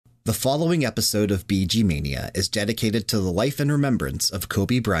The following episode of BG Mania is dedicated to the life and remembrance of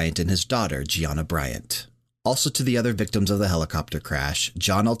Kobe Bryant and his daughter, Gianna Bryant. Also to the other victims of the helicopter crash,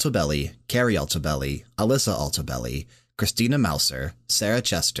 John Altobelli, Carrie Altobelli, Alyssa Altobelli, Christina Mouser, Sarah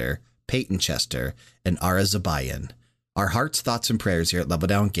Chester, Peyton Chester, and Ara Zabayan. Our hearts, thoughts, and prayers here at Level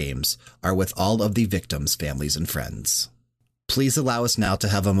Down Games are with all of the victims' families and friends. Please allow us now to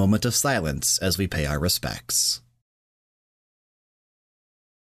have a moment of silence as we pay our respects.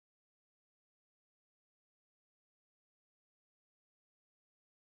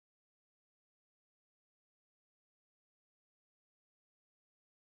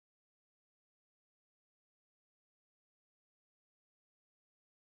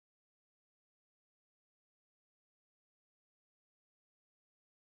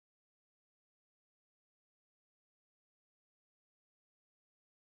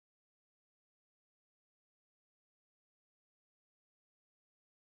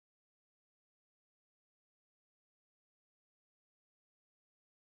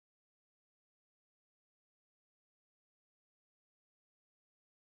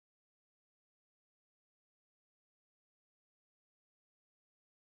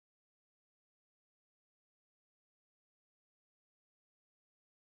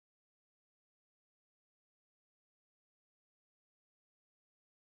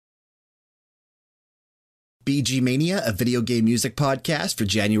 BG Mania, a video game music podcast for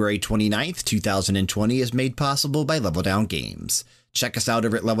January 29th, 2020 is made possible by Level Down Games. Check us out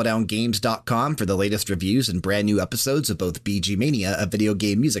over at leveldowngames.com for the latest reviews and brand new episodes of both BG Mania, a video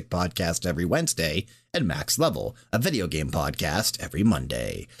game music podcast every Wednesday, and Max Level, a video game podcast every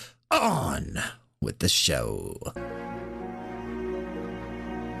Monday. On with the show.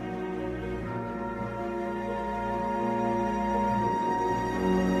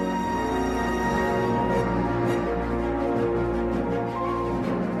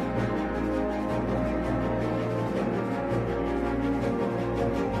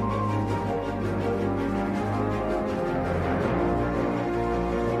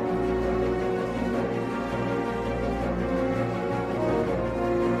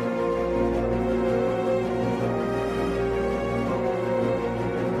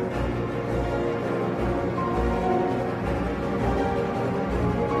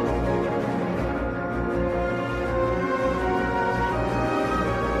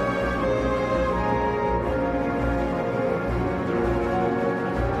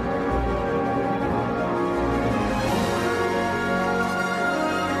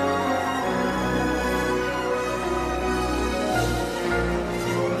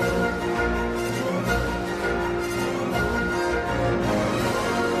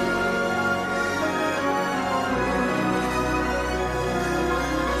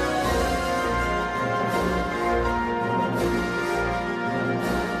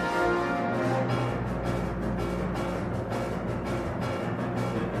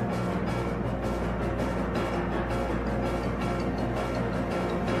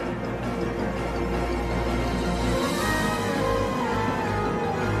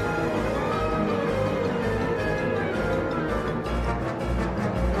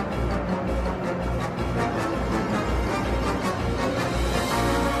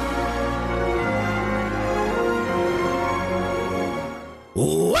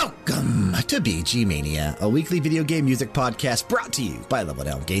 Welcome to BG Mania, a weekly video game music podcast brought to you by Level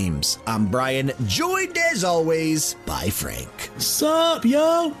Down Games. I'm Brian, joined as always by Frank. Sup,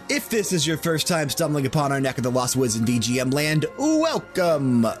 yo? If this is your first time stumbling upon our neck of the Lost Woods in VGM land,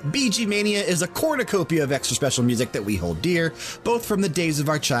 welcome! BG Mania is a cornucopia of extra special music that we hold dear, both from the days of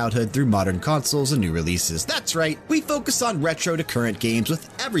our childhood through modern consoles and new releases. That's right, we focus on retro to current games with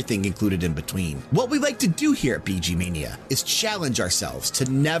everything included in between. What we like to do here at BG Mania is challenge ourselves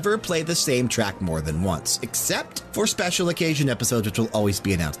to never play the same track more than once, except for special occasion episodes, which will always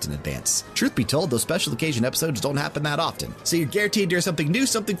be announced in advance. Truth be told, those special occasion episodes don't happen that often, so you're guaranteed to hear something new,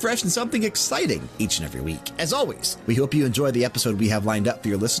 something fresh, and something exciting each and every week. As always, we hope you enjoy the episode we have lined up for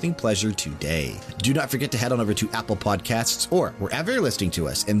your listening pleasure today. Do not forget to head on over to Apple Podcasts or wherever you're listening to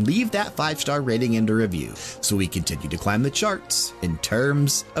us and leave that 5-star rating and a review so we continue to climb the charts in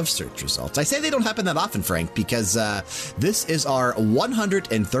terms of search results. I say they don't happen that often, Frank, because this is our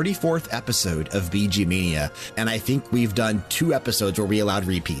 134th episode of BG Mania, and I think we've done 2 episodes where we allowed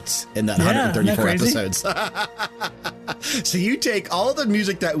repeats in that 134 episodes. So you take all the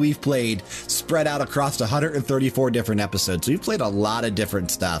music that we've played spread out across 134 different episodes. So we've played a lot of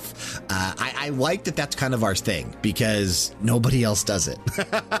different stuff. I like that that's kind of our thing because nobody else does it.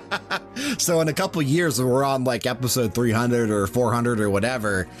 So in a couple years, when we're on like episode 300 or 400 or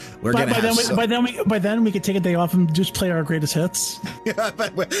whatever, we're going to have... By then, we could take a day off and just play our greatest hits.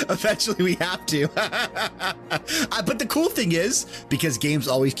 But eventually we have to. But the cool thing is, because games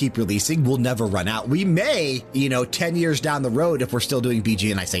always keep releasing, we'll never run out. We may, 10 years down the road, if we're still doing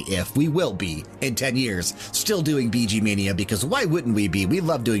BG, and I say if, we will be in 10 years still doing BG Mania, because why wouldn't we be? We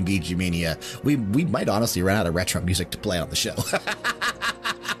love doing BG Mania. We might honestly run out of retro music to play on the show.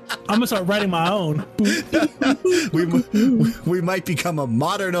 I'm going to start writing my own. we might become a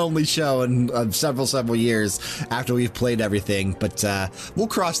modern-only show in several years after we've played everything, but we'll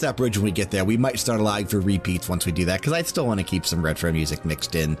cross that bridge when we get there. We might start allowing for repeats once we do that, because I still want to keep some retro music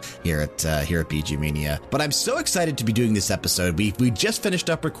mixed in here at BG Mania. But I'm so excited to be doing this episode. We just finished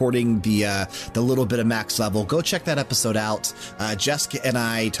up recording the little bit of Max Level. Go check that episode out. Jessica and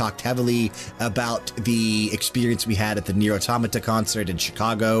I talked heavily about the experience we had at the Nier Automata concert in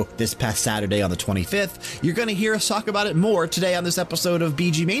Chicago this past Saturday on the 25th. You're going to hear us talk about it more today on this episode of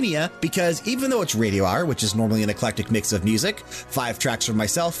BG Mania, because even though it's Radio Hour, which is normally an eclectic mix of music, 5 tracks from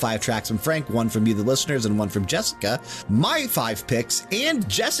myself, 5 tracks from Frank, 1 from you, the listeners, and 1 from Jessica, my 5 picks and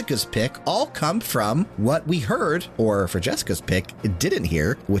Jessica's pick all come from what we heard, or for Jessica's pick, didn't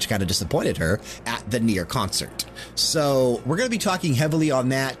hear, which kind of disappointed her, at the Nier concert. So we're going to be talking heavily on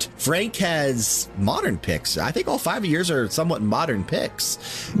that. Frank has modern picks. I think all 5 of yours are somewhat modern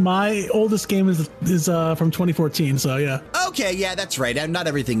picks. My oldest game is from 2014, so yeah. Okay, yeah, that's right. And not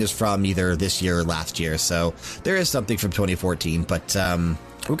everything is from either this year or last year, so there is something from 2014, but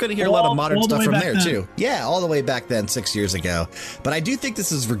we're going to hear a lot of modern stuff from there, too. Yeah, all the way back then, 6 years ago. But I do think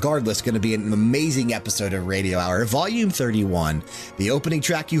this is, regardless, going to be an amazing episode of Radio Hour, Volume 31. The opening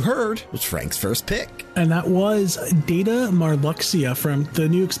track you heard was Frank's first pick. And that was Data Marluxia from the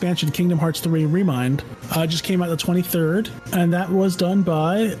new expansion Kingdom Hearts 3 Remind. Just came out the 23rd, and that was done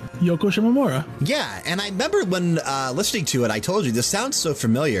by Yoko Shimomura. Yeah, and I remember when listening to it, I told you, this sounds so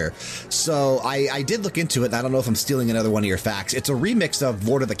familiar. So I did look into it, and I don't know if I'm stealing another one of your facts. It's a remix of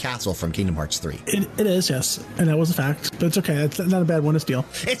Lord of the Castle from Kingdom Hearts 3. It is, yes. And that was a fact. But it's okay. It's not a bad one to steal.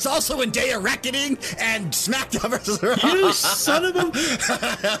 It's also in Day of Reckoning and SmackDown vs. Raw. You son of a...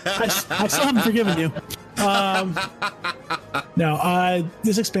 I still haven't forgiven you. No,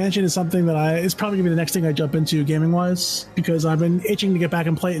 this expansion is something that it's probably going to be the next thing I jump into gaming-wise, because I've been itching to get back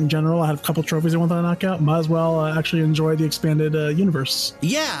and play it in general. I have a couple trophies I want to knock out. Might as well actually enjoy the expanded universe.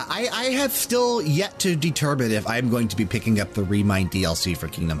 Yeah, I have still yet to determine if I'm going to be picking up the Remind DLC for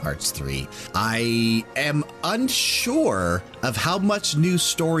Kingdom Hearts 3. I am unsure of how much new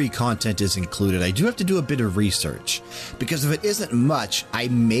story content is included. I do have to do a bit of research, because if it isn't much, I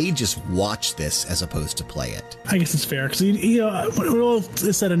may just watch this as opposed to play it. I guess it's fair, because when all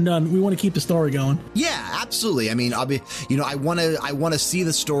is said and done, we want to keep the story going. Yeah, absolutely. I mean, I want to see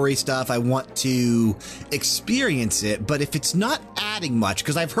the story stuff. I want to experience it, but if it's not adding much,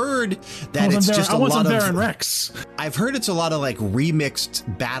 because I've heard that it's just a lot of Baron Rex. I've heard it's a lot of like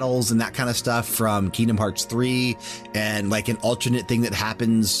remixed battles and that kind of stuff from Kingdom Hearts 3, and like an alternate thing that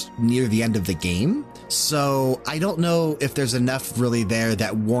happens near the end of the game. So I don't know if there's enough really there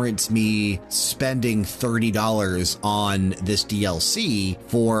that warrants me spending $30 on this DLC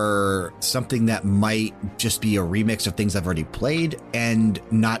for something that might just be a remix of things I've already played and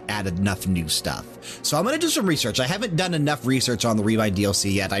not add enough new stuff. So I'm going to do some research. I haven't done enough research on the Rewind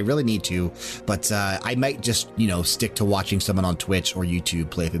DLC yet. I really need to, but I might just, stick to watching someone on Twitch or YouTube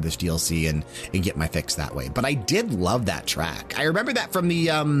play through this DLC and get my fix that way. But I did love that track. I remember that from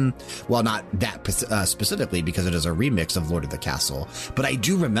the, well, not that specifically because it is a remix of Lord of the Castle, but I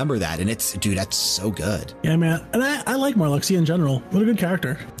do remember that, and dude, that's so good. Yeah, man. And I like Marluxia in general. What a good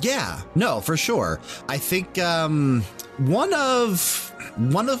character. Yeah, no, for sure. I think one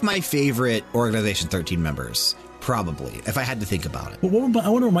of my favorite Organization 13 members, probably, if I had to think about it. I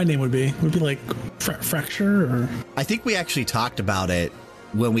wonder what my name would be. Would it be like Fracture? Or? I think we actually talked about it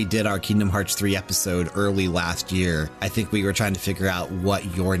when we did our Kingdom Hearts 3 episode early last year. I think we were trying to figure out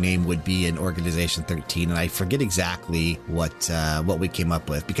what your name would be in Organization 13, and I forget exactly what we came up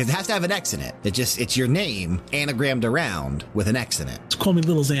with, because it has to have an X in it. It's your name anagrammed around with an X in it. Just call me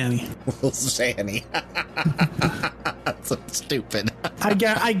Little Zanny. Little Zanny. That's so stupid.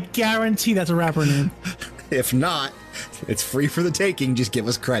 I guarantee that's a rapper name. If not, it's free for the taking. Just give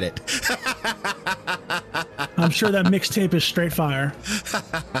us credit. I'm sure that mixtape is straight fire.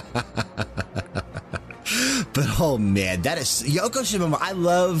 But oh man, that is Yoko Shimomura. I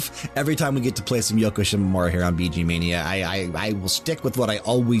love every time we get to play some Yoko Shimomura here on BG Mania. I will stick with what I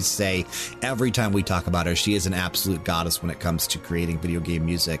always say every time we talk about her. She is an absolute goddess when it comes to creating video game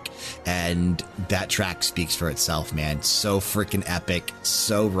music. And that track speaks for itself, man. So freaking epic,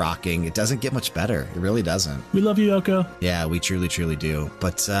 so rocking. It doesn't get much better. It really doesn't. We love you, Yoko. Yeah, we truly, truly do.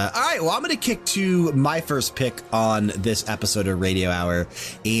 But all right, well, I'm going to kick to my first pick on this episode of Radio Hour.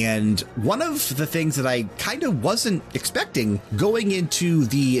 And one of the things that I kind of wasn't expecting going into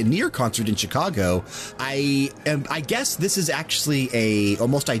the Nier concert in Chicago, I guess this is actually a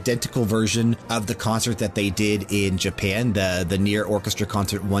almost identical version of the concert that they did in Japan, the Nier Orchestra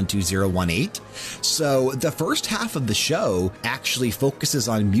Concert 12018. So the first half of the show actually focuses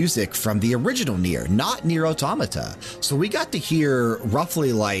on music from the original Nier, not Nier Automata. So we got to hear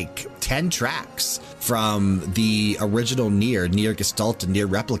roughly like 10 tracks from the original Nier Gestalt and Nier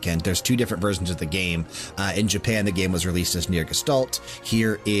Replicant. There's two different versions of the game. In Japan, the game was released as Nier Gestalt.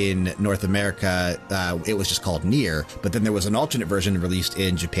 Here in North America, it was just called Nier. But then there was an alternate version released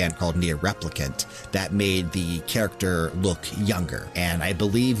in Japan called Nier Replicant that made the character look younger. And I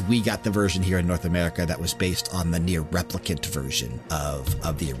believe we got the version here in North America that was based on the Nier Replicant version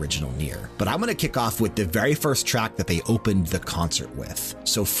of the original Nier. But I'm going to kick off with the very first track that they opened the concert with.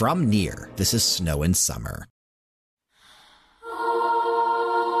 So from Nier, this is Snow in Summer.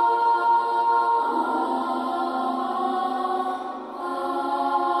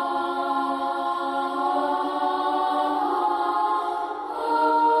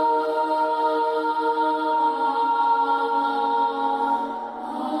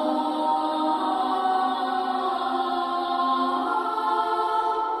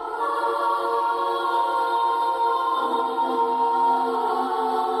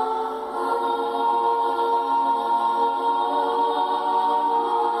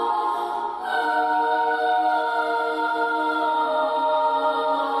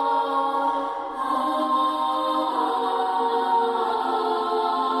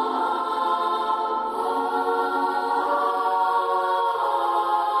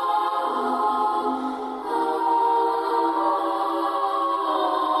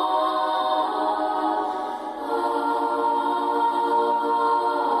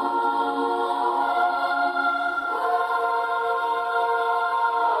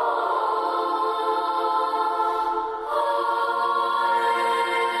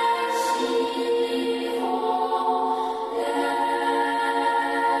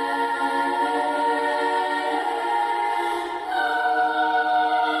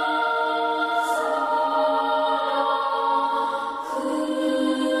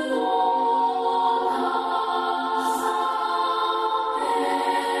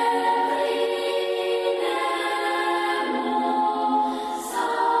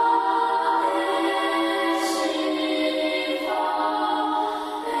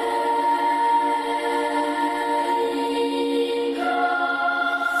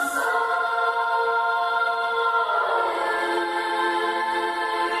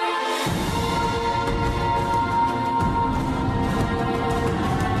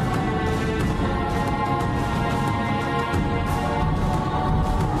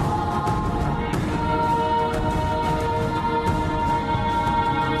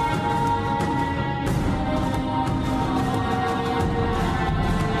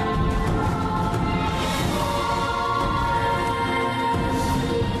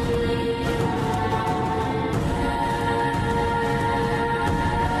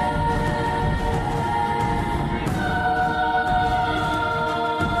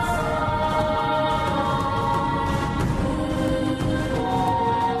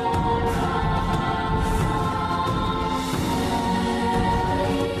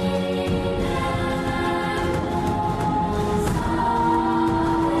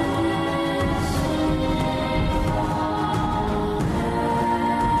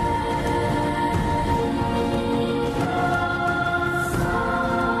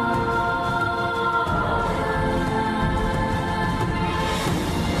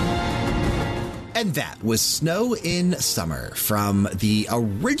 And that was Snow in Summer from the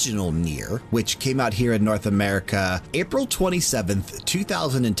original Nier, which came out here in North America April 27th,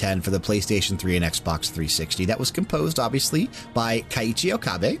 2010 for the PlayStation 3 and Xbox 360. That was composed, obviously, by Keiichi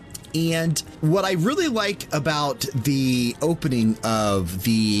Okabe. And what I really like about the opening of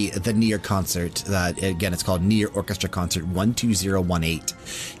the Nier concert, again, it's called Nier Orchestra Concert 12018,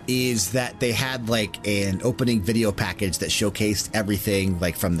 is that they had like an opening video package that showcased everything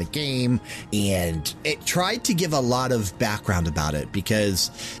like from the game, and it tried to give a lot of background about it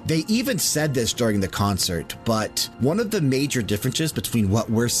because they even said this during the concert. But one of the major differences between what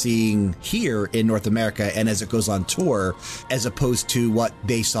we're seeing here in North America and as it goes on tour, as opposed to what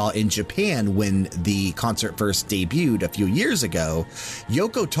they saw in Japan when the concert first debuted a few years ago,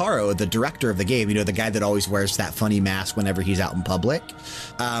 Yoko Taro, the director of the game, you know, the guy that always wears that funny mask whenever he's out in public,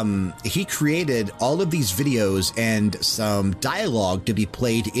 he created all of these videos and some dialogue to be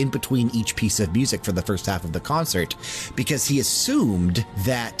played in between each piece of music for the first half of the concert, because he assumed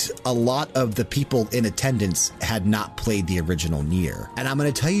that a lot of the people in attendance had not played the original Nier. And I'm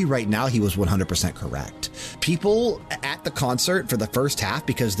going to tell you right now, he was 100% correct. People at the concert for the first half,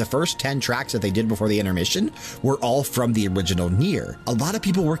 because the first 10 tracks that they did before the intermission were all from the original Nier. A lot of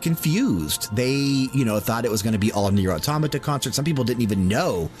people were confused. They, you know, thought it was going to be all Nier Automata concert. Some people didn't even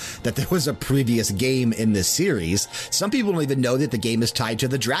know that there was a previous game in this series. Some people don't even know that the game is tied to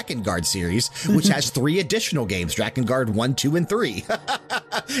the Drakengard series, which has 3 additional games, Drakengard 1, 2, and 3.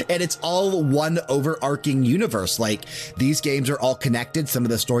 And it's all one overarching universe. Like, these games are all connected. Some of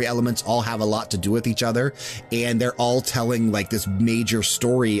the story elements all have a lot to do with each other, and they're all telling like this major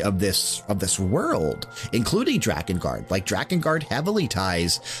story of this world, including Drakengard. Like, Drakengard heavily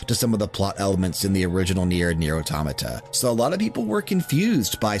ties to some of the plot elements in the original Nier Automata. So a lot of people were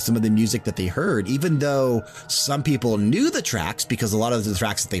confused by some of the music that they heard, even though some people knew the tracks, because a lot of the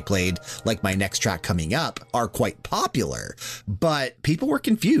tracks that they played, like my next track coming up, are quite popular. But people were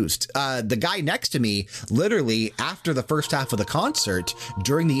confused. The guy next to me, literally after the first half of the concert,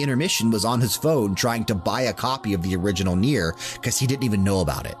 during the intermission, was on his phone trying to buy a copy of the original Nier because he didn't even know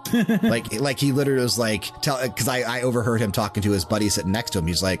about it. like he literally was like, because I overheard him talking to his buddy sitting next to him.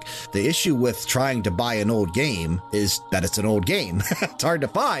 He's like, the issue with trying to buy an old game is that it's an old game. It's hard to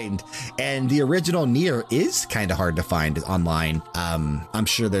find. And the original Nier is kind of hard to find online. I'm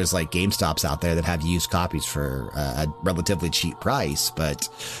sure there's like GameStops out there that have used copies for a relatively cheap price, but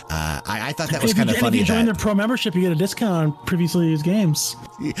I thought that was kind of funny. If you join their pro membership, you get a discount on previously used games.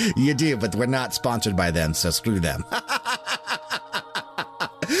 You do, but we're not sponsored by them, so screw them.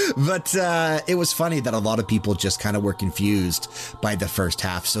 But it was funny that a lot of people just kind of were confused by the first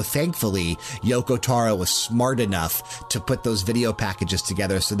half. So thankfully, Yoko Taro was smart enough to put those video packages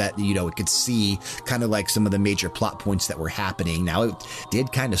together so that, you know, it could see kind of like some of the major plot points that were happening. Now, it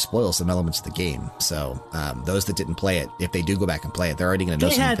did kind of spoil some elements of the game. So those that didn't play it, if they do go back and play it, they're already going to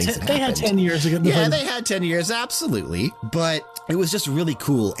know some things that happened. They had 10 years ago. Yeah, they had 10 years, absolutely. But it was just really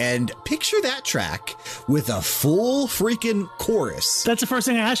cool. And picture that track with a full freaking chorus. That's the first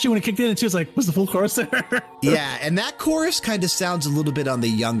thing I asked you when it kicked in, and she was like, was the full chorus there? Yeah, and that chorus kind of sounds a little bit on the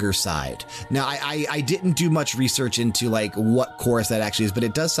younger side. Now, I didn't do much research into like what chorus that actually is, but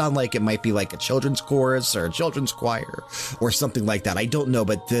it does sound like it might be like a children's chorus or a children's choir or something like that. I don't know,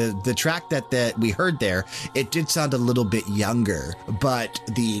 but the track that we heard there, it did sound a little bit younger, but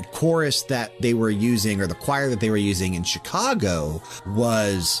the chorus that they were using, or the choir that they were using in Chicago,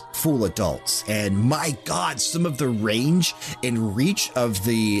 was full adults. And my God, some of the range and reach of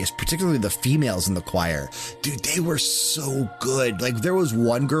particularly the females in the choir, dude, they were so good. Like, there was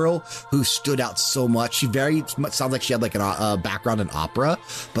one girl who stood out so much. She very much sounded like she had like a background in opera,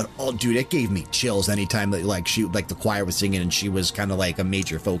 but oh, dude, it gave me chills anytime that like the choir was singing and she was kind of like a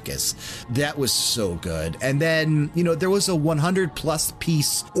major focus. That was so good. And then, you know, there was a 100+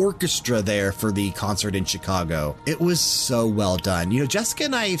 piece orchestra there for the concert in Chicago. It was so well done. You know, Jessica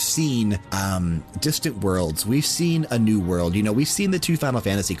and I have seen Distant Worlds. We've seen A New World. You know, we've seen the 2 Final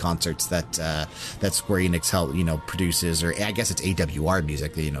Fantasy concerts that Square Enix produces, or I guess it's AWR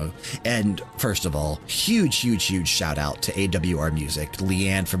Music, you know. And first of all, huge shout out to AWR Music,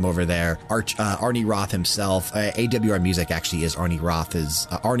 Leanne from over there, Arnie Roth himself. AWR Music actually is Arnie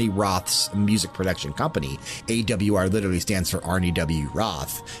Roth's music production company. AWR literally stands for Arnie W.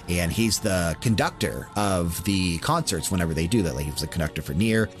 Roth, and he's the conductor of the concerts whenever they do that. Like, he was the conductor for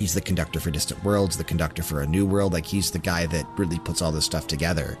Nier, he's the conductor for Distant Worlds, the conductor for A New World. Like, he's the guy that really puts all this stuff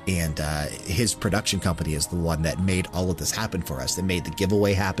together. And his production company is the one that made all of this happen for us. They made the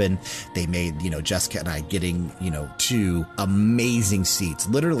giveaway happen. They made, you know, Jessica and I getting, you know, 2 amazing seats.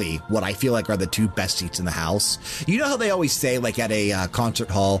 Literally what I feel like are the 2 best seats in the house. You know how they always say, like at a concert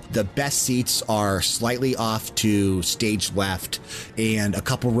hall, the best seats are slightly off to stage left and a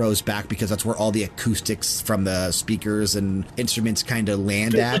couple rows back, because that's where all the acoustics from the speakers and instruments kind of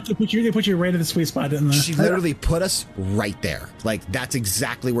land at. They put you right in the sweet spot, didn't they? She literally put us right there. Like, that's exactly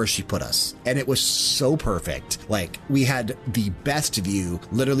exactly where she put us. And it was so perfect. Like, we had the best view.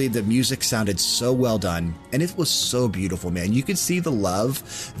 Literally, the music sounded so well done. And it was so beautiful, man. You could see the love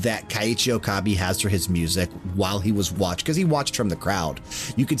that Keiichi Okabe has for his music while he was watched, because he watched from the crowd.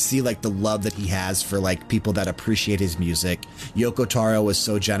 You could see, like, the love that he has for, like, people that appreciate his music. Yoko Taro was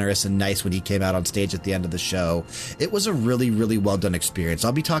so generous and nice when he came out on stage at the end of the show. It was a really, really well done experience.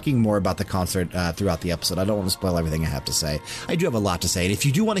 I'll be talking more about the concert throughout the episode. I don't want to spoil everything I have to say. I do have a lot to say. And if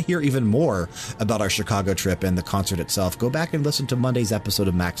you do want to hear even more about our Chicago trip and the concert itself, go back and listen to Monday's episode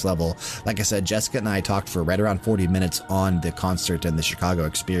of Max Level. Like I said, Jessica and I talked for right around 40 minutes on the concert and the Chicago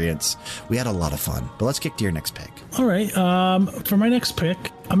experience. We had a lot of fun. But let's kick to your next pick. All right. For my next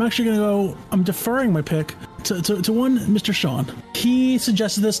pick, I'm actually going to go, I'm deferring my pick to one Mr. Sean. He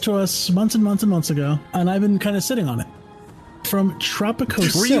suggested this to us months and months and months ago, and I've been kind of sitting on it. From Tropico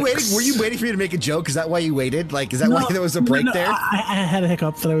 6. Were you waiting for me to make a joke? Is that why you waited? Like, is that why there was a break there? I had a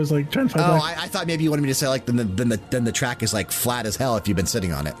hiccup that I was like trying to find. I thought maybe you wanted me to say like then the track is like flat as hell if you've been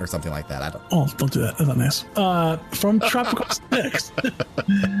sitting on it or something like that. I don't. Oh, don't do that. That's not nice. From Tropico 6.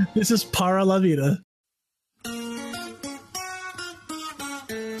 This is Para La Vida.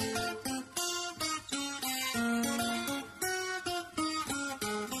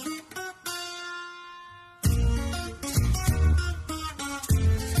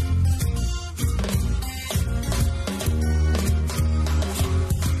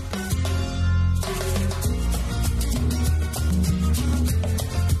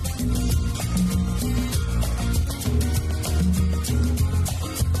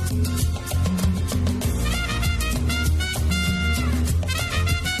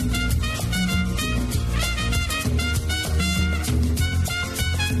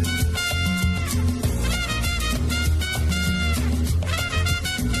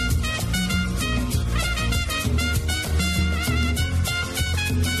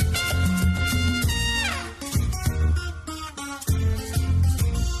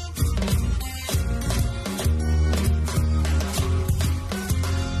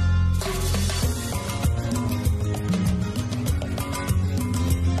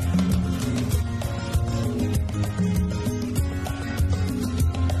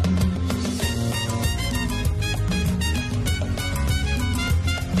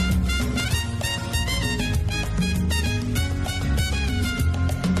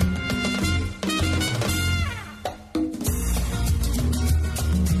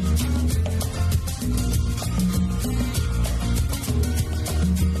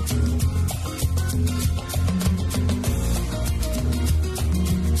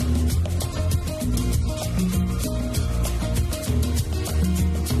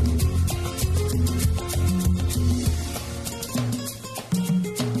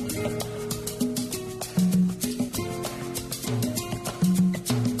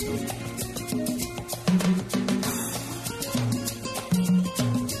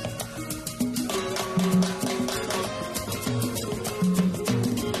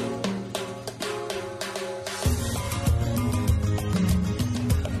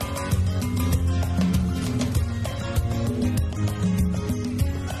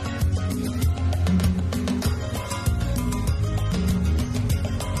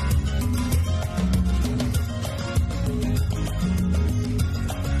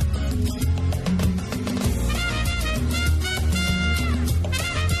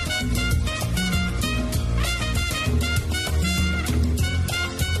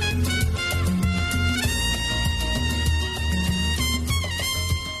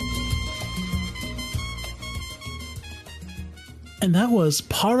 And that was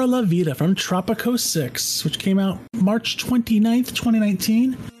Para La Vida from Tropico 6, which came out March 29th,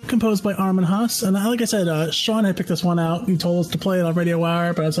 2019, composed by Armin Haas. And like I said, Sean had picked this one out. He told us to play it on Radio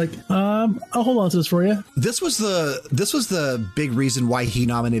Wire, but I was like, I'll hold on to this for you. This was the big reason why he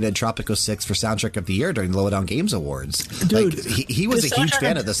nominated Tropico 6 for Soundtrack of the Year during the Lowdown Games Awards. Dude, like, he was a huge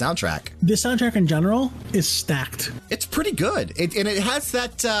fan of the soundtrack. The soundtrack in general is stacked. It's pretty good. And it has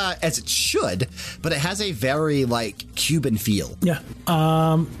that, as it should, but it has a very, like, Cuban feel. Yeah.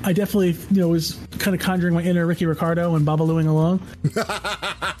 I definitely, was kind of conjuring my inner Ricky Ricardo and babalooing along.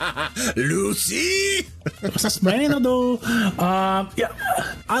 Lucy! Yeah,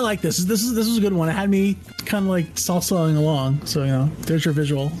 I like this. This was a good one. It had me kind of like salsaing along. So, there's your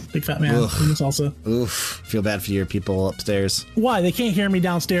visual, big fat man in the salsa. Oof. Feel bad for your people upstairs. Why? They can't hear me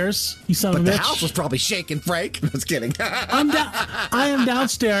downstairs, you son of a bitch. But the house was probably shaking, Frank. I was kidding. I am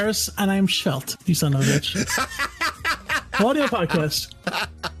downstairs and I am Schvelt, you son of a bitch. Audio podcast.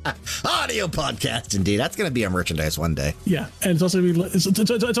 Audio podcast, indeed. That's going to be our merchandise one day. Yeah, and it's also going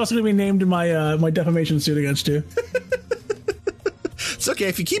to be named in my my defamation suit against you. So okay.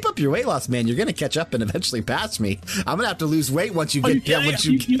 If you keep up your weight loss, man, you're going to catch up and eventually pass me. I'm going to have to lose weight once you get down.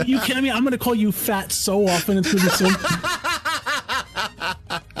 You kidding me? I'm going to call you fat so often it's going to be soon.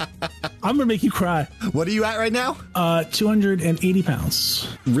 I'm going to make you cry. What are you at right now? 280 pounds.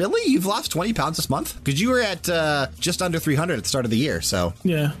 Really? You've lost 20 pounds this month? Because you were at just under 300 at the start of the year, so.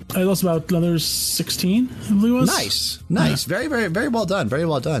 Yeah. I lost about another 16, I believe it was. Nice. Yeah. Very, very, very well done. Very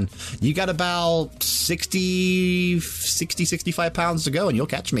well done. You got about 65 pounds to go, and you'll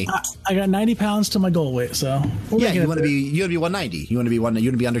catch me. I got 90 pounds to my goal weight, so. Yeah, you want to be 190. You want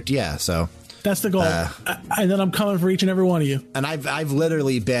to be under, yeah, so. That's the goal. And then I'm coming for each and every one of you. And I've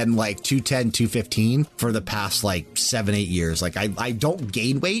literally been like 210, 215 for the past like 7-8 years. Like I don't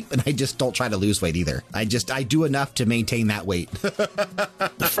gain weight, and I just don't try to lose weight either. I do enough to maintain that weight.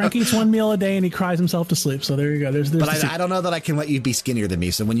 Frank eats one meal a day and he cries himself to sleep. So there you go. There's but I don't know that I can let you be skinnier than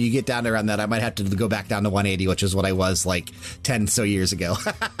me. So when you get down to around that, I might have to go back down to 180, which is what I was like 10 so years ago.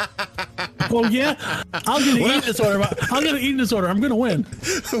 Oh yeah, I'll get an eating disorder. I'm going to win.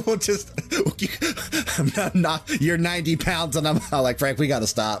 We'll just. I'm not. You're 90 pounds, and I'm like, Frank, we got to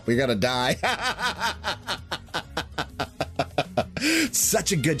stop. We got to die.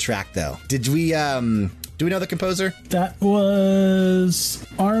 Such a good track, though. Did we? Do we know the composer? That was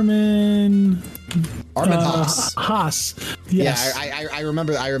Armin Haas. Haas. Yes. Yeah, I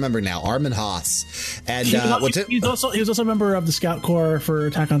remember. I remember now. Armin Haas. And he was also a member of the Scout Corps for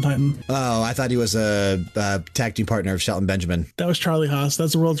Attack on Titan. Oh, I thought he was a tag team partner of Shelton Benjamin. That was Charlie Haas.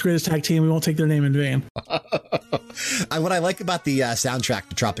 That's the world's greatest tag team. We won't take their name in vain. What I like about the soundtrack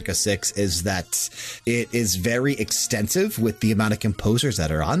to Tropico 6 is that it is very extensive with the amount of composers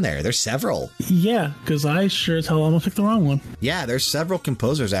that are on there. There's several. Yeah, because I sure as hell almost picked the wrong one. Yeah, there's several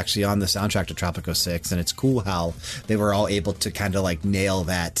composers actually on the soundtrack to Tropico 6, and it's cool how they were all able to kind of like nail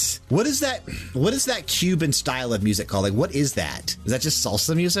that. What is that Cuban style of music called? Like, what is that? Is that just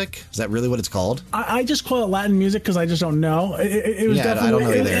salsa music? Is that really what it's called? I just call it Latin music because I just don't know. It was definitely, I don't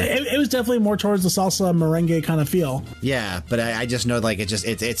know either. It was definitely more towards the salsa merengue kind of feel. Yeah, but I just know like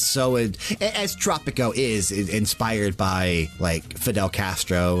it's so as Tropico is inspired by like Fidel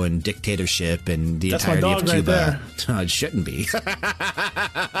Castro and dictatorship and the entirety of Cuba. Right, it shouldn't be.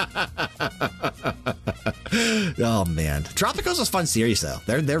 Oh man, Tropico's a fun series though.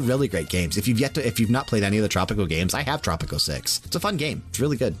 They're really great games. If you've not played any of the Tropico games, I have Tropico 6. It's a fun game. It's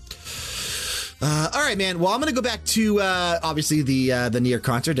really good. All right, man. Well, I'm going to go back to, obviously, the Nier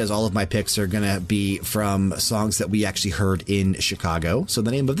concert, as all of my picks are going to be from songs that we actually heard in Chicago. So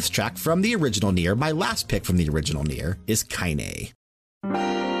the name of this track from the original Nier, my last pick from the original Nier, is Kaine.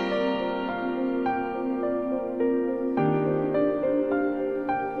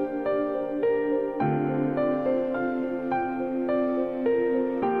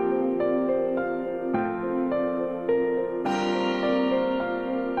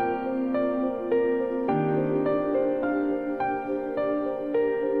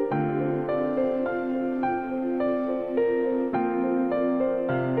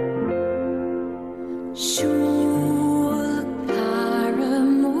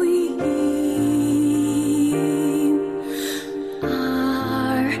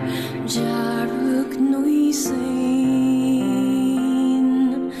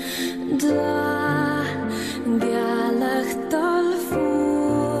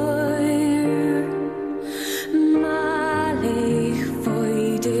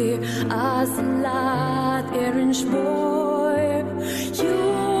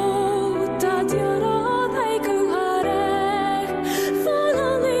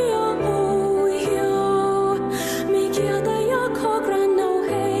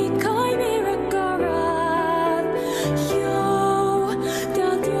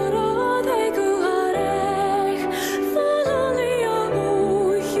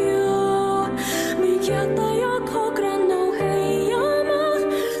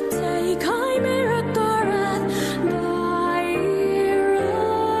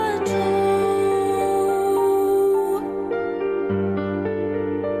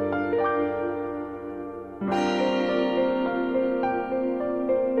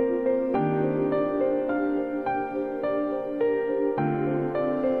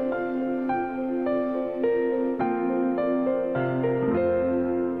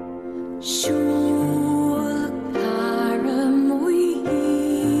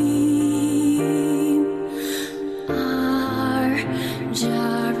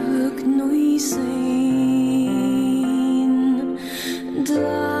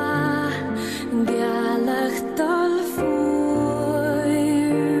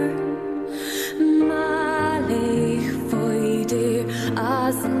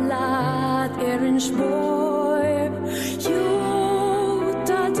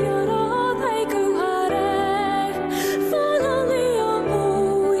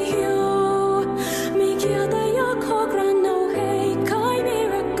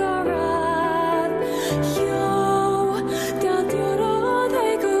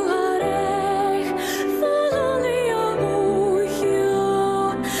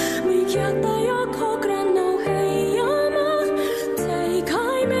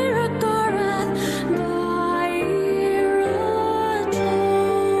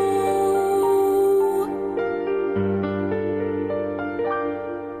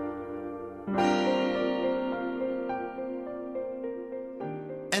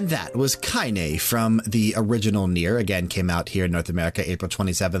 And that was Kaine from the original Nier. Again, came out here in North America April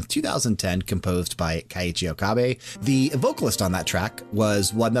 27th, 2010, composed by Keiichi Okabe. The vocalist on that track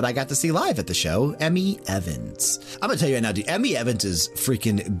was one that I got to see live at the show, Emmy Evans. I'm going to tell you right now, dude, Emmy Evans is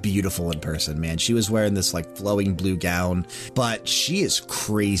freaking beautiful in person, man. She was wearing this like flowing blue gown, but she is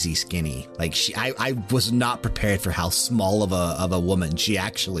crazy skinny. Like I was not prepared for how small of a woman she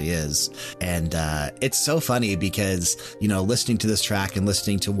actually is. And it's so funny because, you know, listening to this track and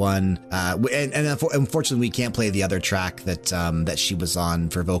listening to one, and unfortunately we can't play the other track that she was on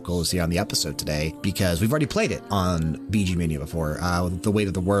for vocals here on the episode today because we've already played it on BG Mania before, The Weight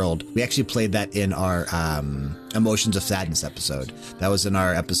of the World. We actually played that in our Emotions of Sadness episode. That was in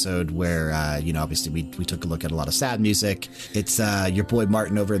our episode where, you know, obviously we took a look at a lot of sad music. It's your boy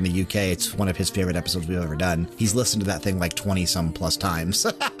Martin over in the UK. It's one of his favorite episodes we've ever done. He's listened to that thing like 20 some plus times.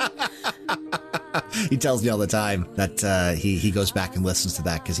 He tells me all the time that he goes back and listens to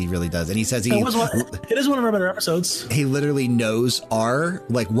that because he really does. And he says it is one of our better episodes. He literally knows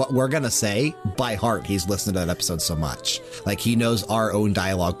what we're going to say by heart. He's listened to that episode so much. Like he knows our own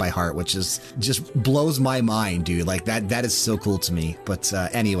dialogue by heart, which is just blows my mind, dude. Like that is so cool to me. But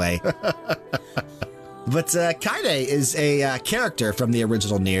anyway. But Kaine is a character from the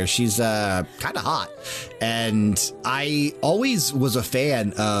original Nier. She's kind of hot. And I always was a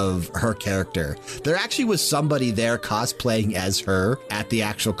fan of her character. There actually was somebody there cosplaying as her at the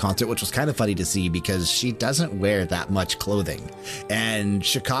actual concert, which was kind of funny to see because she doesn't wear that much clothing. And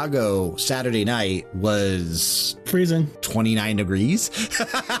Chicago Saturday night was freezing, 29 degrees.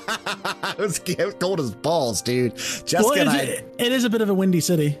 It was cold as balls, dude. Jessica and it is a bit of a windy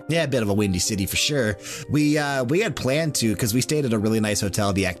city. Yeah, a bit of a windy city for sure. We had planned to, because we stayed at a really nice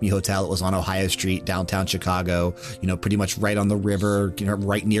hotel, the Acme Hotel. It was on Ohio Street, downtown Chicago, you know, pretty much right on the river, you know,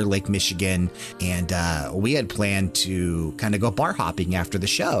 right near Lake Michigan. And we had planned to kind of go bar hopping after the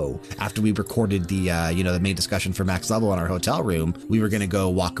show. After we recorded the, you know, the main discussion for Max Level in our hotel room, we were going to go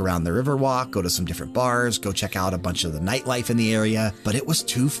walk around the Riverwalk, go to some different bars, go check out a bunch of the nightlife in the area. But it was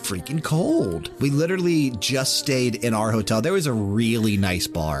too freaking cold. We literally just stayed in our hotel. There was a really nice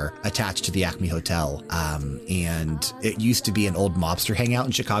bar attached to the Acme Hotel. And it used to be an old mobster hangout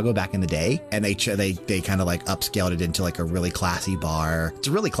in Chicago back in the day. And they kind of like upscaled it into like a really classy bar. It's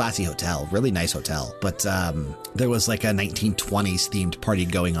a really classy hotel, really nice hotel. But there was like a 1920s themed party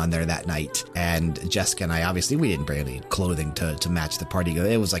going on there that night. And Jessica and I, obviously, we didn't bring any clothing to match the party.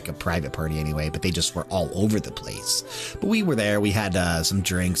 It was like a private party anyway, but they just were all over the place. But we were there. We had some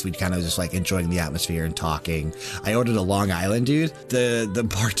drinks. We'd kind of just like enjoying the atmosphere and talking. I ordered a Long Island, dude. The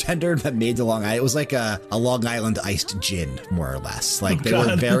bartender that made the Long Island, it was like a Long Island iced gin, more or less. Like they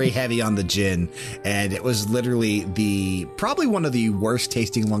were very heavy on the gin. And it was literally probably one of the worst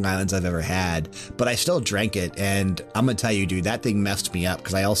tasting Long Islands I've ever had. But I still drank it. And I'm going to tell you, dude, that thing messed me up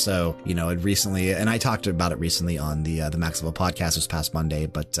because I also, you know, had recently, and I talked about it recently on the Max Level podcast this past Monday,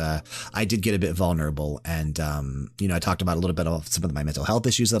 but I did get a bit vulnerable. And, you know, I talked about a little bit of some of my mental health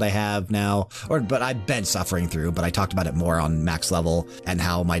issues that I have now, but I've been suffering through, but I talked about it more on Max Level and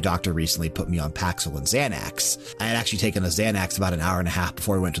how my doctor recently put me on Paxil and Xanax. I had actually taken a Xanax about an hour and a half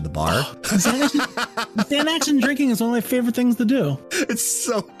before we went to the bar. Xanax and drinking is one of my favorite things to do. It's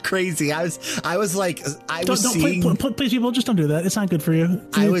so crazy. I was like, please, people, just don't do that. It's not good for you.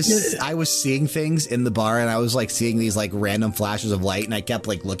 I was seeing things in the bar and I was like seeing these like random flashes of light and I kept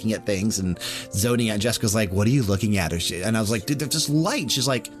like looking at things and zoning out. Jessica's like, what are you looking at? And I was like, dude, there's just light. She's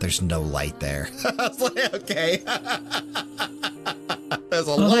like, there's no light there. I was like, okay. There's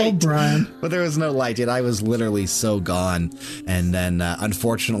a light, Brian. But there was no light, dude. I was literally so gone. And then,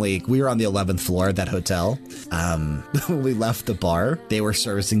 unfortunately, we were on the 11th floor of that hotel. When we left the bar, they were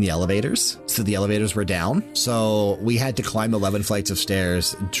servicing the elevators. So the elevators were down. So we had to climb 11 flights of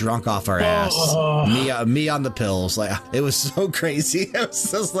stairs, drunk off our ass. Me on the pills. Like, it was so crazy. It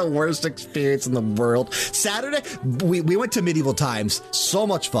was just the worst experience in the world. Saturday, we went to Medieval Times. So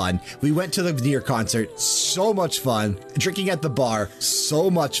much fun. We went to the Nier concert. So much fun. Drinking at the bar. So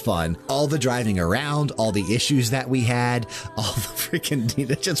much fun. All the driving around, all the issues that we had, all the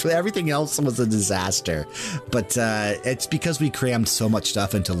freaking, just everything else was a disaster. But it's because we crammed so much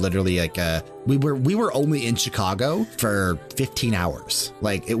stuff into literally like we were only in Chicago for 15 hours.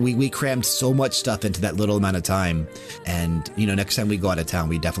 Like we crammed so much stuff into that little amount of time. And, you know, next time we go out of town,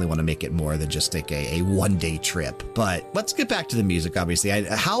 we definitely want to make it more than just like a one-day trip. But let's get back to the music, obviously.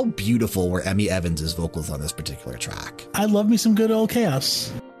 How beautiful were Emmy Evans' vocals on this particular track? I love me some good old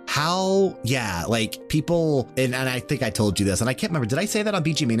chaos. like people, and I think I told you this, and I can't remember, did I say that on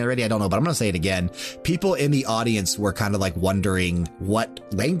BG Mania already? I don't know, but I'm going to say it again. People in the audience were kind of like wondering what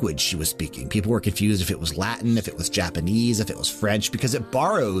language she was speaking. People were confused if it was Latin, if it was Japanese, if it was French, because it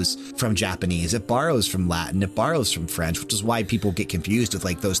borrows from Japanese, it borrows from Latin, it borrows from French, which is why people get confused with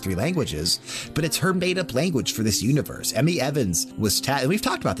like those three languages. But it's her made up language for this universe. Emmy Evans was and we've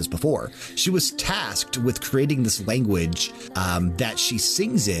talked about this before. She was tasked with creating this language that she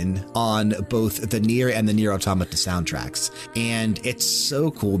sings in on both the Nier and the Nier Automata soundtracks. And it's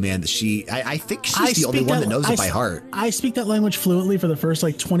so cool, man, that I think she's the only one that knows it by heart. I speak that language fluently for the first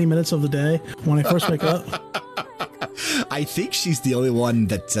like 20 minutes of the day when I first wake up. I think she's the only one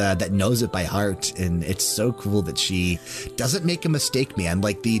that knows it by heart, and it's so cool that she doesn't make a mistake, man.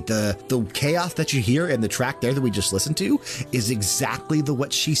 Like the chaos that you hear in the track there that we just listened to is exactly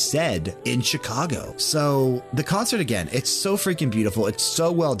what she said in Chicago. So the concert, again, it's so freaking beautiful. It's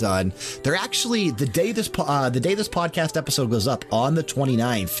so well done. They're actually, the day this podcast episode goes up on the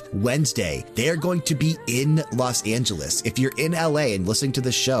 29th, Wednesday, they are going to be in Los Angeles. If you're in LA and listening to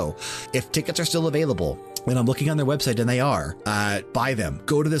this show, if tickets are still available, and I'm looking on their website, and they are, buy them.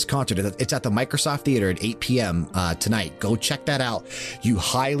 Go to this concert. It's at the Microsoft Theater at 8 p.m. Tonight. Go check that out. You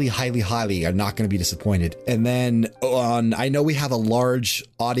highly, highly, highly are not going to be disappointed. And then I know we have a large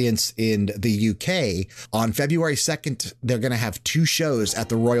audience in the UK. On February 2nd, they're going to have two shows at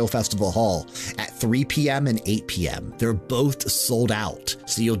the Royal Festival Hall at 3 p.m. and 8 p.m. They're both sold out.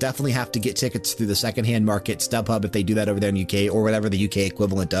 So you'll definitely have to get tickets through the secondhand market, StubHub, if they do that over there in the UK, or whatever the UK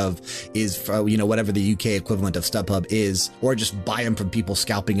equivalent of is, whatever the UK equivalent of StubHub is, or just buy them from people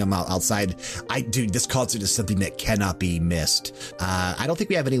scalping them outside. Dude, this concert is something that cannot be missed. I don't think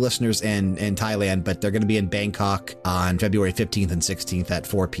we have any listeners in Thailand, but they're going to be in Bangkok on February 15th and 16th at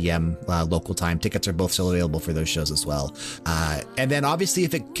 4 p.m. Local time. Tickets are both still available for those shows as well. And then obviously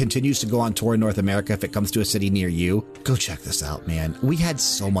if it continues to go on tour in North America, if it comes to a city near you, go check this out, man. We had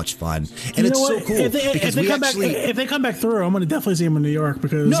so much fun. And it's so cool. If they come back through, I'm going to definitely see them in New York,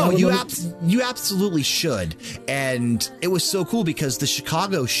 because you absolutely should. And it was so cool because the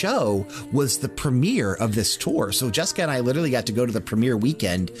Chicago show was the premiere of this tour. So Jessica and I literally got to go to the premiere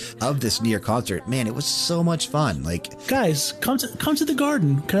weekend of this Nier concert. Man, it was so much fun. Like, guys, come to the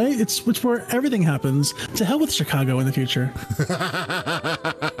Garden, okay? It's where everything happens. To hell with Chicago in the future.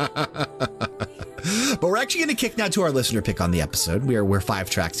 But we're actually going to kick now to our listener pick on the episode. We're 5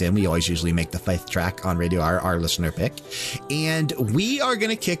 tracks in. We always usually make the 5th track on radio our listener pick. And we are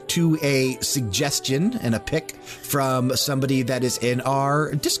going to kick to a suggestion and a pick from somebody that is in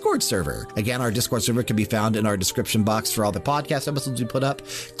our Discord server. Again, our Discord server can be found in our description box for all the podcast episodes we put up.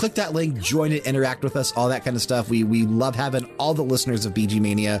 Click that link, join it, interact with us, all that kind of stuff. We love having all the listeners of BG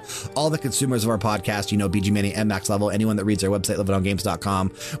Mania, all the consumers of our podcast, BG Mania and Max Level, anyone that reads our website,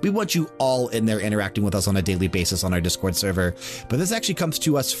 liveongames.com. We want you all in there interacting with us on a daily basis on our Discord server. But this actually comes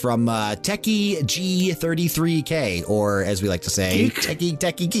to us from Techie G33K, or as we like to say,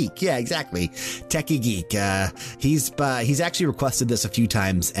 Techie Geek. Yeah, exactly. Techie Geek. He's actually requested this a few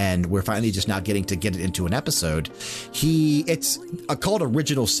times, and we're finally just now getting to get it into an episode. It's called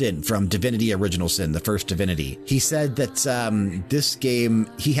Original Sin from Divinity Original Sin, the first Divinity. He said that this game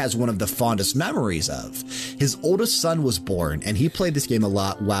he has one of the fondest memories of. His oldest son was born, and he played this game a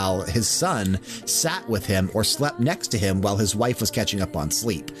lot while his son sat with him or slept next to him while his wife was catching up on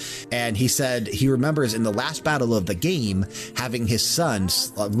sleep. And he said he remembers in the last battle of the game having his son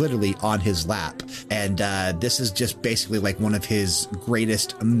literally on his lap. And this is just basically like one of his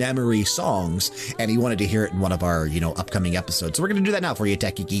greatest memory songs, and he wanted to hear it in one of our upcoming episodes. So we're going to do that now for you,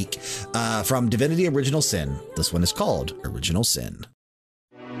 Techie Geek. From Divinity Original Sin, this one is called Original Sin.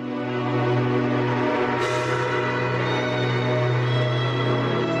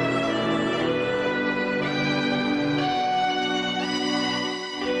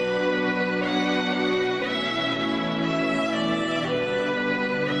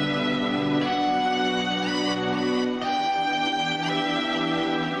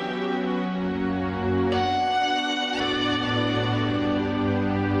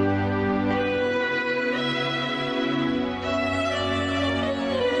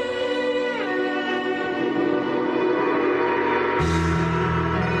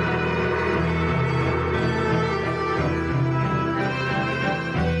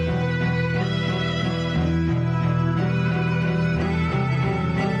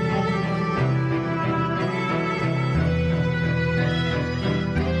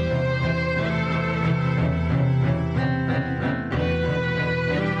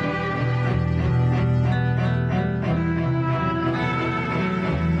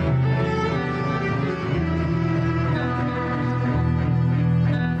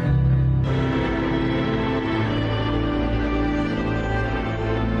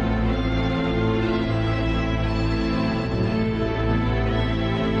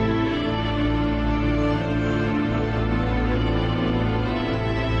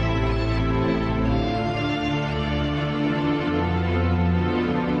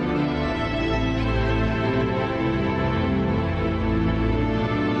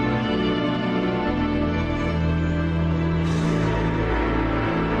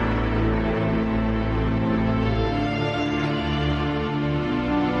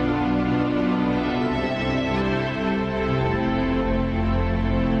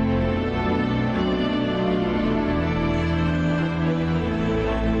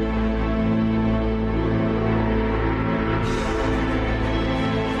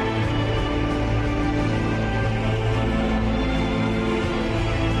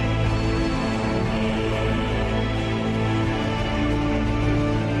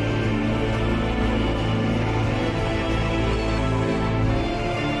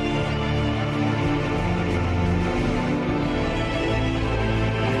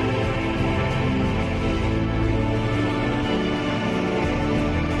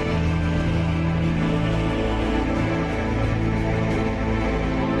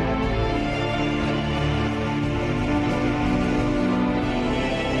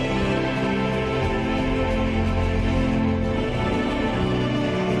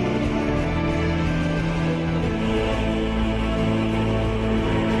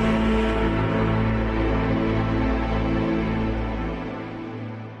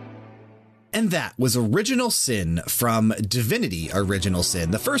 And that was Original Sin from Divinity Original Sin,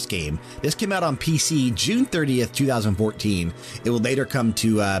 the first game. This came out on PC June 30th, 2014. It will later come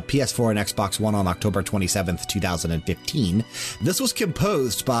to PS4 and Xbox One on October 27th, 2015. This was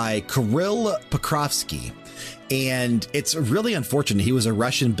composed by Kirill Pokrovsky. And it's really unfortunate. He was a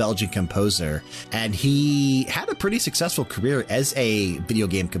Russian-Belgian composer, and he had a pretty successful career as a video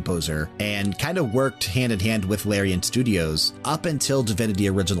game composer and kind of worked hand-in-hand with Larian Studios up until Divinity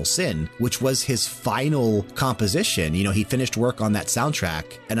Original Sin, which was his final composition. You know, he finished work on that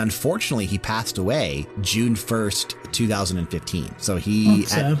soundtrack, and unfortunately, he passed away June 1st, 2015. So he,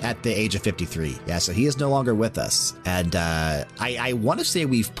 at the age of 53. Yeah, so he is no longer with us. And I want to say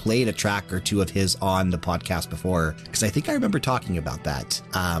we've played a track or two of his on the podcast before, because I think I remember talking about that.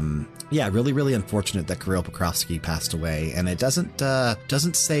 Yeah, really, really unfortunate that Kirill Pokrovsky passed away, and it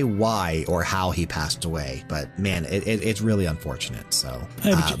doesn't say why or how he passed away, but man, it's really unfortunate. So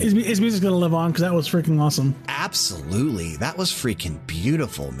his music's gonna live on because that was freaking awesome. Absolutely, that was freaking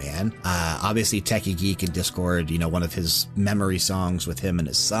beautiful, man. Obviously, Techie Geek in Discord, you know, one of his memory songs with him and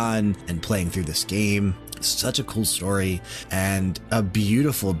his son, and playing through this game. Such a cool story and a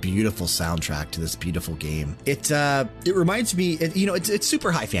beautiful, beautiful soundtrack to this beautiful game. It reminds me, it's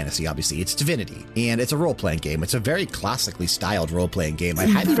super high fantasy, obviously. It's Divinity, and it's a role-playing game. It's a very classically styled role-playing game. I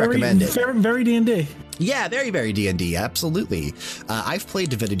highly recommend it. Very D&D. Yeah, very, very D&D, absolutely. I've played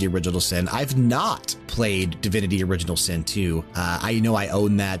Divinity Original Sin. I've not played Divinity Original Sin 2. I know I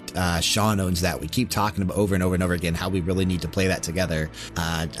own that. Sean owns that. We keep talking about over and over and over again how we really need to play that together.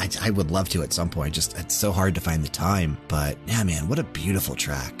 I would love to at some point. Just, it's so hard to find the time. But yeah, man, what a beautiful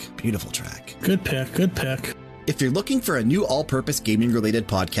track. Beautiful track. Good pick. Good pick. If you're looking for a new all-purpose gaming-related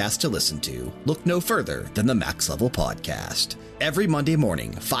podcast to listen to, look no further than the Max Level Podcast. Every Monday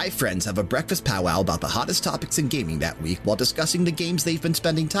morning, 5 friends have a breakfast powwow about the hottest topics in gaming that week while discussing the games they've been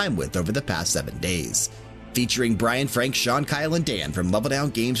spending time with over the past 7 days. Featuring Brian, Frank, Sean, Kyle, and Dan from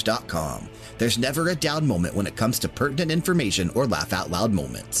LevelDownGames.com, there's never a down moment when it comes to pertinent information or laugh-out-loud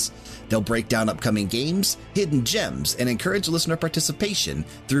moments. They'll break down upcoming games, hidden gems, and encourage listener participation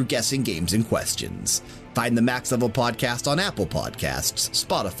through guessing games and questions. Find the Max Level Podcast on Apple Podcasts,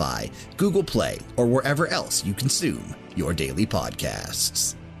 Spotify, Google Play, or wherever else you consume your daily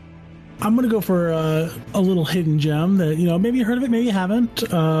podcasts. I'm going to go for a little hidden gem that, you know, maybe you heard of it, maybe you haven't,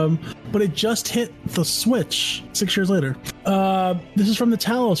 but it just hit the Switch 6 years later. This is from the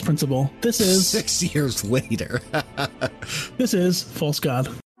Talos Principle. This is... 6 years later. This is False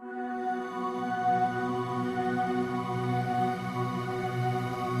God.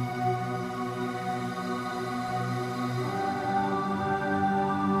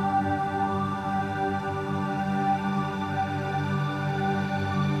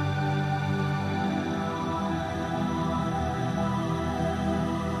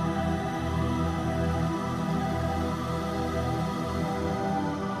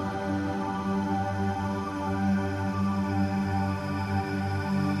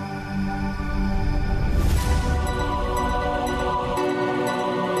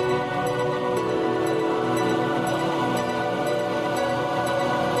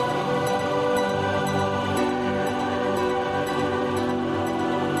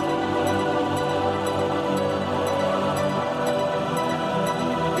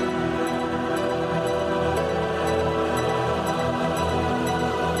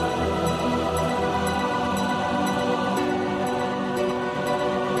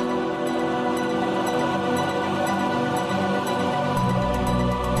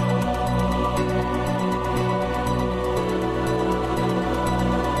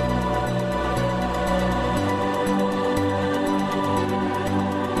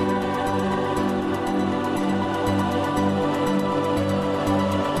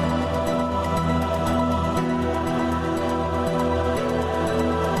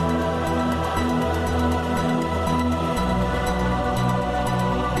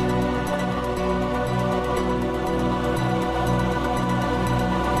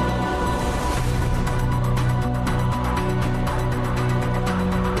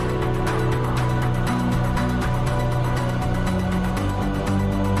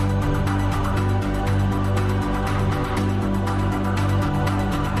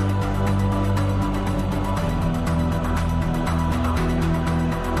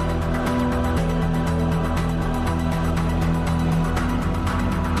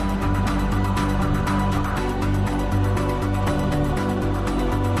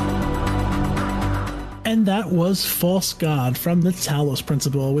 And that was False God from the Talos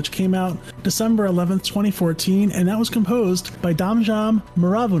Principle, which came out December 11th, 2014, and that was composed by Domjam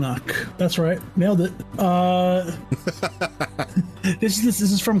Muravunak. That's right, nailed it. This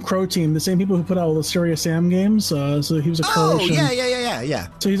is from Crow Team, the same people who put out all the Serious Sam games. So he was a Croatian. Yeah.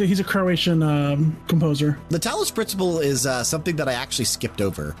 So he's a Croatian composer. The Talos Principle is something that I actually skipped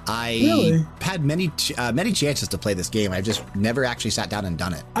over. I Really? had many chances to play this game. I've just never actually sat down and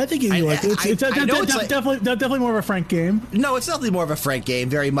done it. I think you like it. It's definitely more of a Frank game. No, it's definitely more of a Frank game.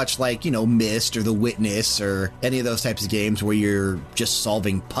 Very much like, Myst or The Witness or any of those types of games where you're just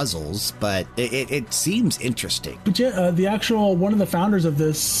solving puzzles. But it seems interesting. But yeah, the actual one of the founders of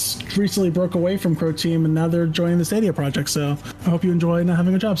this recently broke away from Crow Team, and now they're joining the Stadia project. So I hope you enjoy not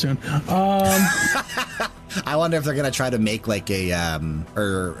having a job soon. I wonder if they're going to try to make like a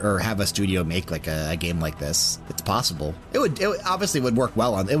or have a studio make like a game like this. It's possible. It obviously would work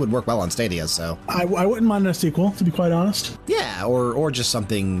well on Stadia. So I wouldn't mind a sequel, to be quite honest. Yeah, or just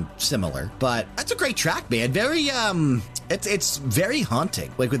something similar. But that's a great track, man. Very it's very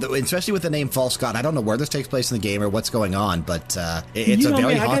haunting. Like especially with the name False God. I don't know where this takes place in the game or what's going on, but it's a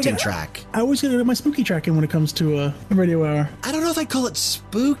very haunting track. I always get my spooky track in when it comes to a radio hour. I don't know if I'd call it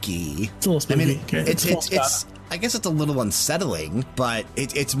spooky. It's a little spooky. I mean, okay. it's I guess it's a little unsettling, but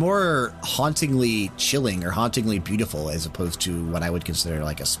it's more hauntingly chilling or hauntingly beautiful as opposed to what I would consider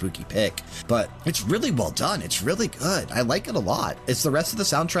like a spooky pick. But it's really well done. It's really good. I like it a lot. It's the rest of the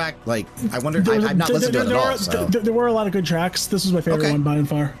soundtrack. Like, I wonder, I've not listened to it at all. So. There were a lot of good tracks. This was my favorite one by and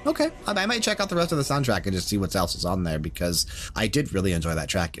far. Okay. I might check out the rest of the soundtrack and just see what else is on there because I did really enjoy that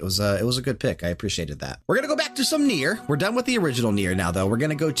track. It was a good pick. I appreciated that. We're going to go back to some Nier. We're done with the original Nier now, though. We're going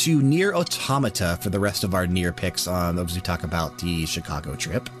to go to Nier Automata for the rest of our Nier picks on as we talk about the Chicago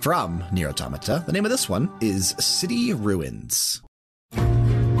trip. From Nier Automata, the name of this one is City Ruins.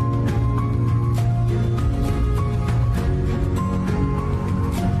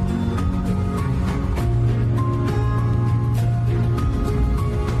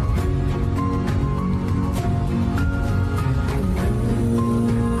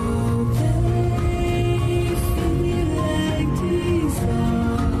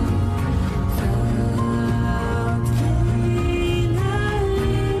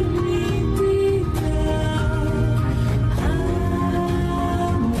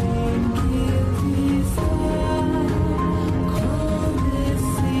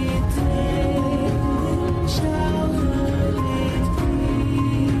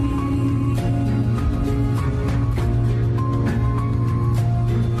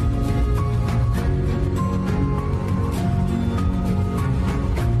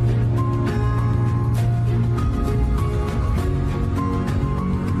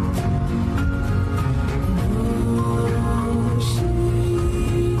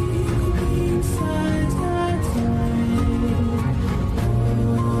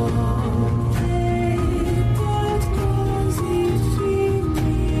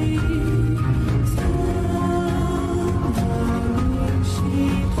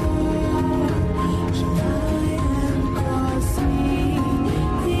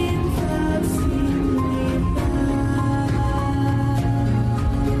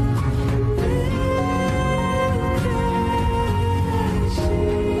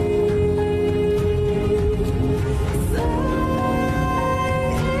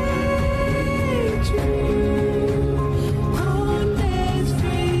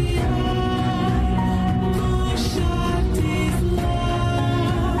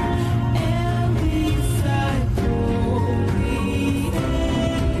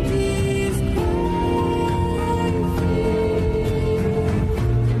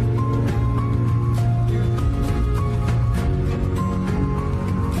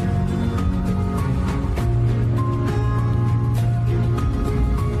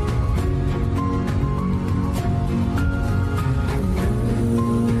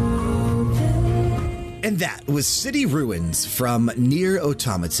 And that was City Ruins from Nier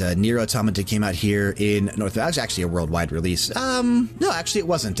Automata. Nier Automata came out here in North. That was actually a worldwide release. No, actually it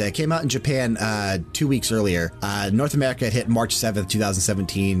wasn't. It came out in Japan 2 weeks earlier. North America hit March 7th,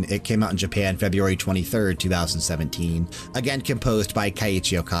 2017. It came out in Japan February 23rd, 2017. Again, composed by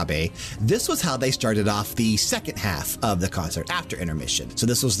Keiichi Okabe. This was how they started off the second half of the concert after intermission. So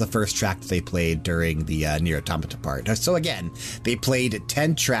this was the first track that they played during the Nier Automata part. So again, they played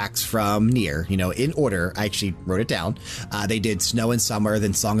 10 tracks from Nier, in order. I actually wrote it down. They did Snow and Summer,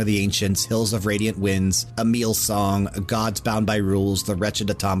 then Song of the Ancients, Hills of Radiant Winds, Emil's Song, Gods Bound by Rules, The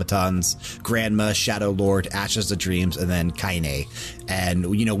Wretched Automatons, Granma, Shadow Lord, Ashes of Dreams, and then Kaine. And,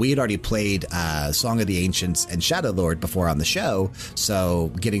 we had already played Song of the Ancients and Shadow Lord before on the show.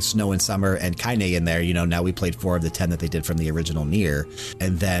 So getting Snow and Summer and Kaine in there, now we played 4 of the 10 that they did from the original Nier.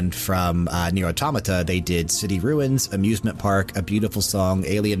 And then from Nier Automata, they did City Ruins, Amusement Park, A Beautiful Song,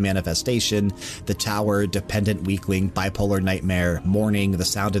 Alien Manifestation, The Tower, War, Dependent Weakling, Bipolar Nightmare, Mourning, The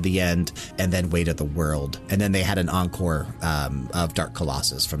Sound of the End, and then Weight of the World. And then they had an encore of Dark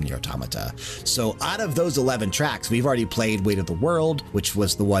Colossus from Nier Automata. So out of those 11 tracks, we've already played Weight of the World, which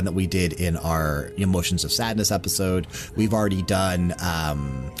was the one that we did in our Emotions of Sadness episode. We've already done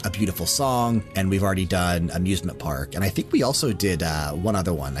A Beautiful Song, and we've already done Amusement Park. And I think we also did one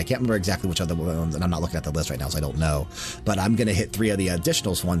other one. I can't remember exactly which other ones, and I'm not looking at the list right now, so I don't know. But I'm going to hit 3 of the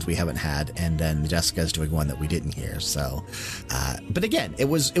additional ones we haven't had, and then Jessica's doing one that we didn't hear. So, but again, it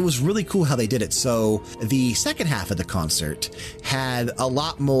was really cool how they did it. So the second half of the concert had a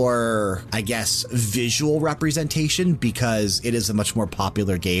lot more, I guess, visual representation because it is a much more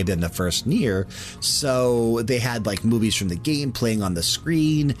popular game than the first Nier. So they had like movies from the game playing on the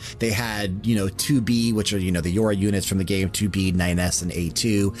screen. They had, 2B, which are, the Yora units from the game, 2B, 9S, and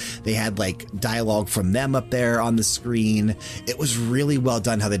A2. They had like dialogue from them up there on the screen. It was really well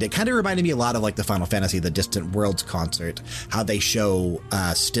done how they did. Kind of reminded me a lot of like the Final Fantasy, the Distant Worlds concert, how they show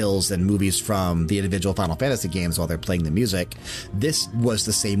stills and movies from the individual Final Fantasy games while they're playing the music. This was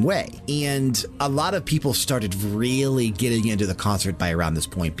the same way. And a lot of people started really getting into the concert by around this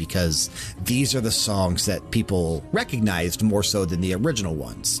point because these are the songs that people recognized more so than the original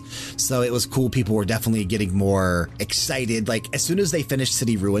ones. So it was cool. People were definitely getting more excited. Like as soon as they finished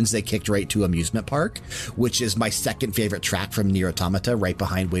City Ruins, they kicked right to Amusement Park, which is my second favorite track from Nier Automata, right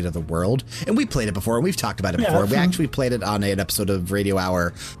behind Weight of the World. And we played it before, and we've talked about it before. We actually played it on an episode of Radio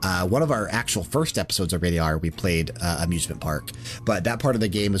Hour. One of our actual first episodes of Radio Hour, we played Amusement Park. But that part of the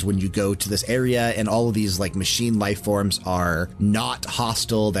game is when you go to this area and all of these like machine life forms are not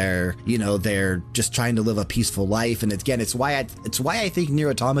hostile. They're, they're just trying to live a peaceful life. And again, it's why I think Nier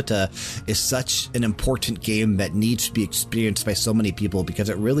Automata is such an important game that needs to be experienced by so many people, because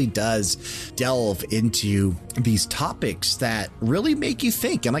it really does delve into these topics that really make you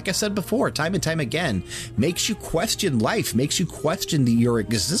think. And like I said before, time and time again, makes you question life, makes you question your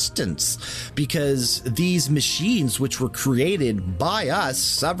existence, because these machines, which were created by us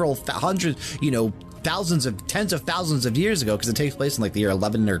several hundred, tens of thousands of years ago, because it takes place in like the year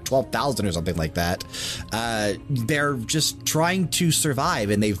 11 or 12,000 or something like that. They're just trying to survive,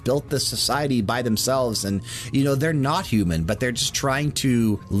 and they've built this society by themselves. And, they're not human, but they're just trying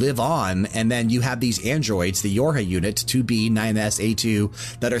to live on. And then you have these androids, the Yorha unit, 2B, 9S,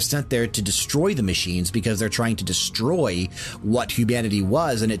 A2, that are sent there to destroy the machines because they're trying to destroy what humanity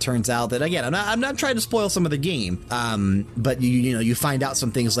was. And it turns out that, again, I'm not trying to spoil some of the game, but you find out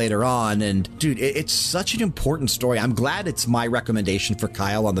some things later on. And dude, it's such an important story. I'm glad it's my recommendation for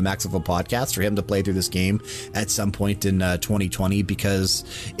Kyle on the Maximum podcast for him to play through this game at some point in 2020, because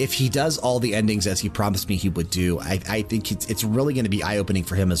if he does all the endings as he promised me he would do, I think it's really going to be eye-opening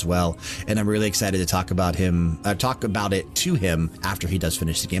for him as well. And I'm really excited to talk about it to him after he does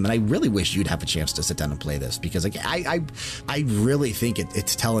finish the game. And I really wish you'd have a chance to sit down and play this, because I really think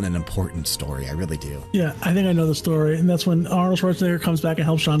it's telling an important story. I really do. Yeah, I think I know the story. And that's when Arnold Schwarzenegger comes back and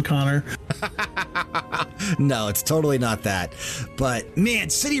helps Sean Connor. No, it's totally not that. But man,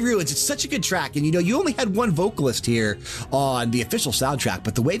 City Ruins, it's such a good track. And you only had one vocalist here on the official soundtrack,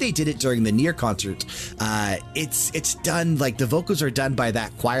 but the way they did it during the Nier concert, it's done, like the vocals are done by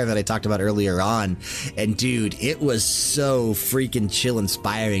that choir that I talked about earlier on. And dude, it was so freaking chill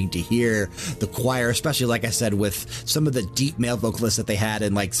inspiring to hear the choir, especially like I said, with some of the deep male vocalists that they had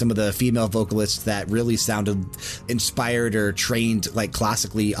and like some of the female vocalists that really sounded inspired or trained like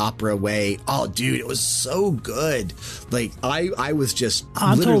classically opera way. Oh dude, it was so good. Like I was just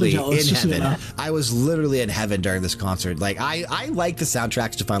literally in heaven. I was literally in heaven during this concert. Like I like the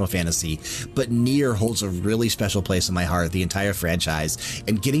soundtracks to Final Fantasy, but Nier holds a really special place in my heart, the entire franchise,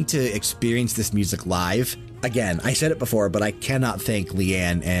 and getting to experience this music live. Again, I said it before, but I cannot thank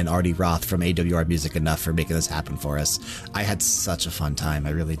Leanne and Artie Roth from AWR Music enough for making this happen for us. I had such a fun time.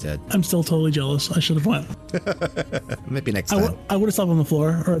 I really did. I'm still totally jealous. I should have went. Maybe next time. I would have slept on the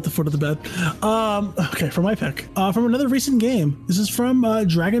floor or at the foot of the bed. Okay, for my pick. From another recent game. This is from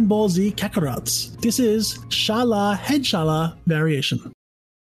Dragon Ball Z Kakarot. This is Shala Head Shala Variation.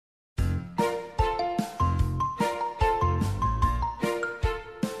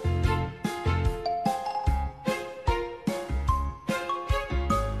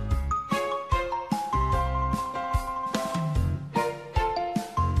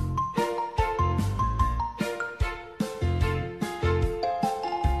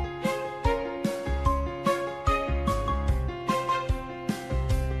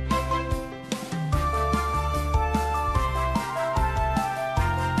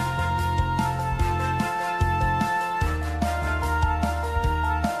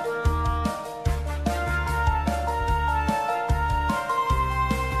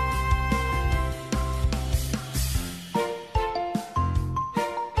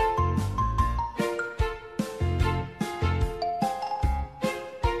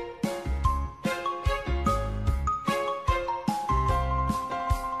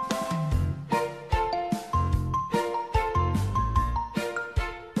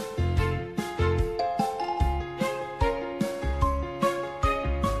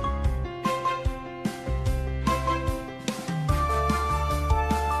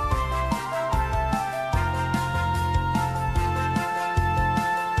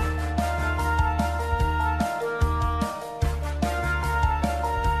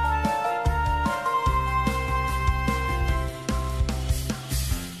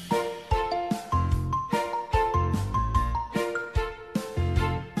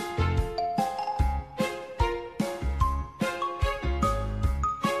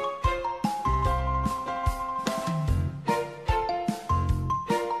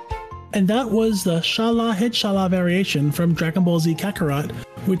 And that was the Shala Hit Shala variation from Dragon Ball Z Kakarot,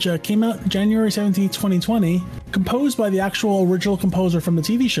 which came out January 17th, 2020, composed by the actual original composer from the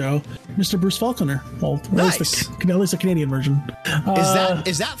TV show, Mr. Bruce Faulconer. Well, nice. at least the Canadian version.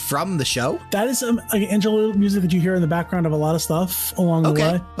 Is that from the show? That is like interlude music that you hear in the background of a lot of stuff along the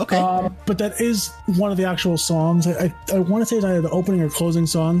way. Okay. But that is one of the actual songs. I want to say it's either the opening or closing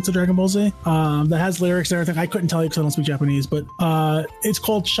song to Dragon Ball Z that has lyrics and everything. I couldn't tell you because I don't speak Japanese, but it's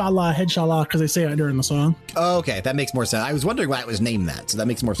called Shala Head Shala because they say it during the song. Oh, okay, that makes more sense. I was wondering why it was named that, so that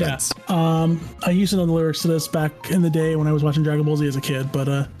makes more sense. I used to know the lyrics to this back in the day when I was watching Dragon Ball Z as a kid,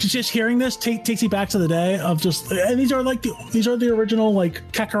 but just hearing this takes you back to the day of just, and these are the original like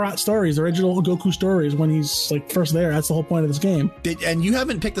Kakarot stories, original Goku stories when he's like first there. That's the whole point of this game. And you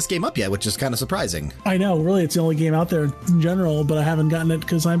haven't picked this game up yet, which is kind of surprising. I know, really, it's the only game out there in general, but I haven't gotten it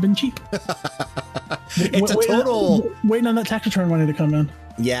because I've been cheap. It's waiting on that tax return money to come in.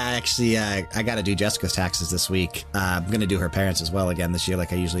 Yeah, actually, I got to do Jessica's taxes this week. I'm going to do her parents as well again this year,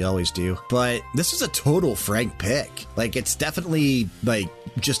 like I usually always do. But this is a total Frank pick. Like, it's definitely like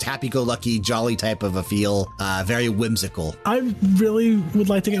just happy-go-lucky, jolly type of a feel. Very whimsical. I really would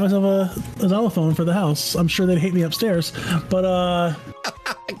like to get myself a xylophone for the house. I'm sure they'd hate me upstairs, but I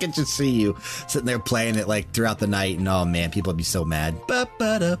can just see you sitting there playing it like throughout the night, and oh man, people would be so mad.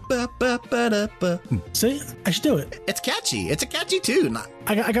 See, I should do it. It's catchy. It's a catchy tune.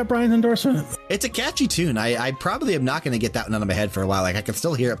 I got Brian's endorsement. It's a catchy tune. I probably am not going to get that one out of my head for a while. Like I can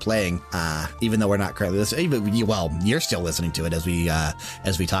still hear it playing, even though we're not currently listening. Well, you're still listening to it as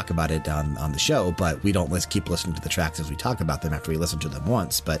we talk about it on the show, but we don't keep listening to the tracks as we talk about them after we listen to them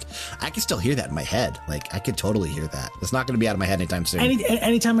once. But I can still hear that in my head. Like I could totally hear that. It's not going to be out of my head anytime soon.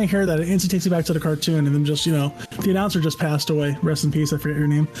 Anytime I hear that, it instantly takes me back to the cartoon, and then just the announcer just passed away. Rest in peace. I forget your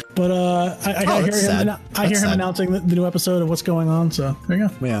name, but I hear him. I hear him announcing the new episode of what's going on. So there you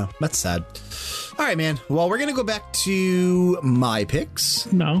go. Yeah, that's sad. All right, man. Well, we're gonna go back to my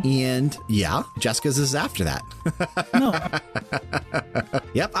picks. No. And yeah, Jessica's is after that. No.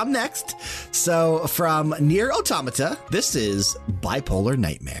 Yep, I'm next. So from Nier Automata, this is Bipolar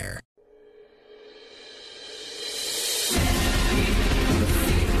Nightmare.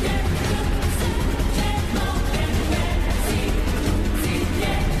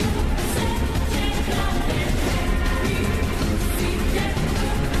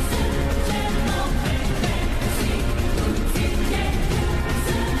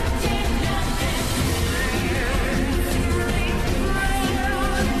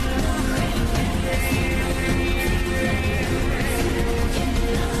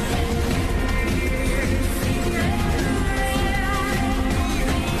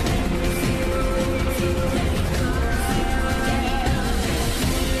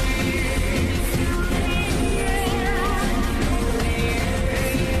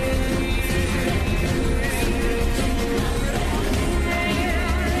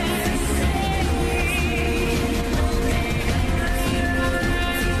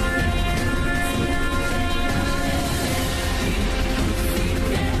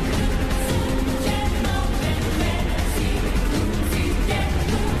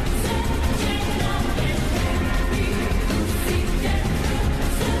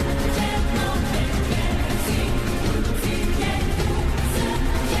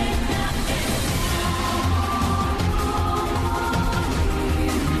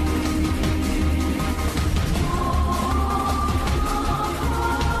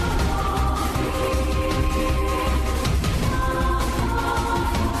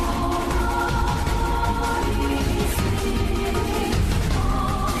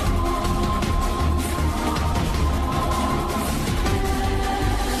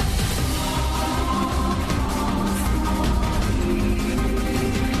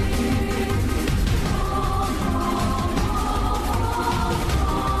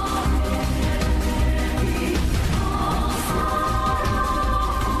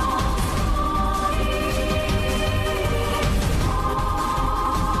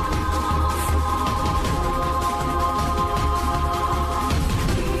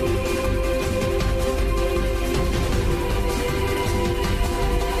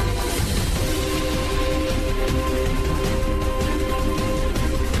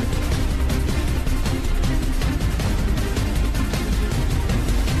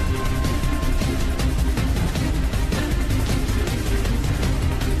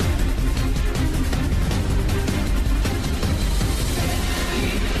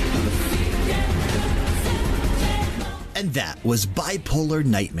 And that was Bipolar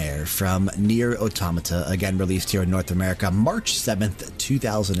Nightmare from Nier Automata, again released here in North America March 7th,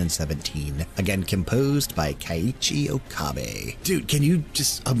 2017. Again, composed by Keiichi Okabe. Dude, can you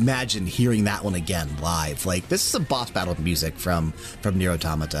just imagine hearing that one again live? Like, this is a boss battle music from Nier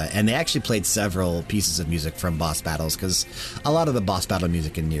Automata, and they actually played several pieces of music from boss battles, because a lot of the boss battle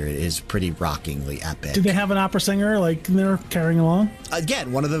music in Nier is pretty rockingly epic. Did they have an opera singer, like, they're carrying along?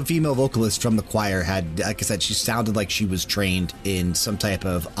 Again, one of the female vocalists from the choir had, like I said, she sounded like she was trained in some type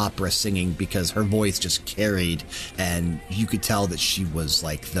of opera singing, because her voice just carried, and you could tell that she was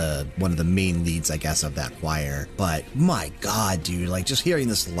like one of the main leads, I guess, of that choir. But my God, dude, like just hearing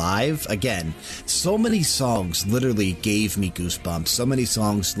this live again, so many songs literally gave me goosebumps. So many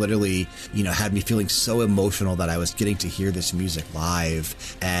songs literally, you know, had me feeling so emotional that I was getting to hear this music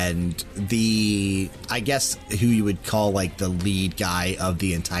live. And I guess who you would call like the lead guy of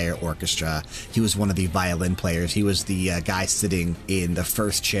the entire orchestra, he was one of the violin players. He was the guy sitting in the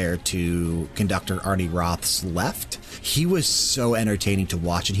first chair to conductor Arnie Roth's left. He was so entertaining to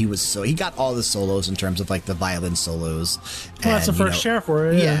watch, and he got all the solos in terms of like the violin solos. Well, that's the first chair for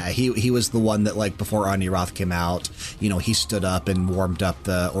it. Yeah, he was the one that, like, before Arnie Roth came out, you know, he stood up and warmed up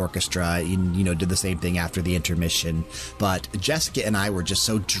the orchestra and, you know, did the same thing after the intermission. But Jessica and I were just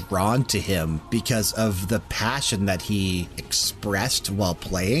so drawn to him because of the passion that he expressed while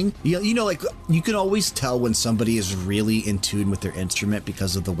playing. You know, like, you can always tell when somebody is really in tune with their instrument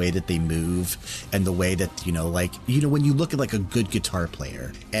because of the way that they move and the way that, you know, like, you know, when you look at like a good guitar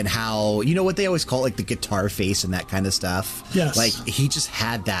player and how, you know, what they always call like the guitar face and that kind of stuff. Yes. Like, he just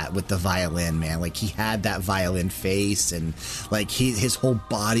had that with the violin, man. Like, he had that violin face, and like his whole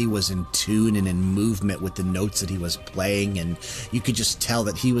body was in tune and in movement with the notes that he was playing, and you could just tell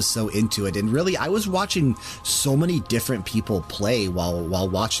that he was so into it. And really, I was watching so many different people play while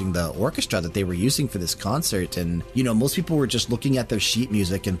watching the orchestra that they were using for this concert. And, you know, most people were just looking at their sheet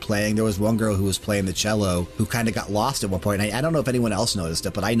music and playing. There was one girl who was playing the cello who kind of got lost at one point. I don't know if anyone else noticed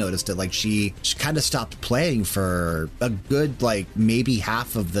it, but I noticed it. Like, she kind of stopped playing for a good, like, maybe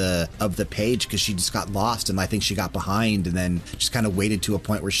half of the page because she just got lost, and I think she got behind and then just kind of waited to a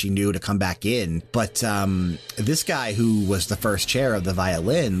point where she knew to come back in. But this guy who was the first chair of the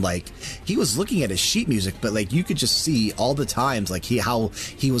violin, like, he was looking at his sheet music, but like you could just see all the times like how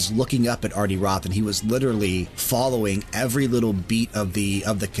he was looking up at Arnie Roth, and he was literally following every little beat of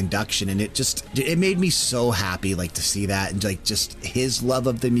the conduction, and it made me so happy, like, to see that, and like just his love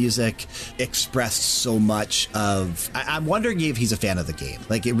of the music expressed so much of. I'm wondering if he's a fan of the game.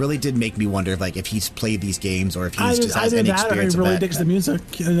 Like, it really did make me wonder if he's played these games or if he's just has any experience. He really digs the music.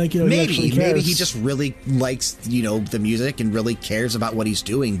 Like, you know, maybe he just really likes, you know, the music and really cares about what he's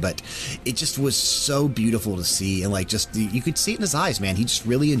doing. But it just was so beautiful to see, and like just you could see it in his eyes, man. He just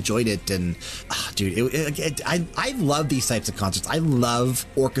really enjoyed it, and dude, I love these types of concerts. I love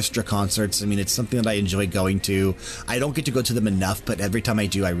orchestra concerts. I mean, it's something that I enjoy going to. I don't get to go to them enough, but every time I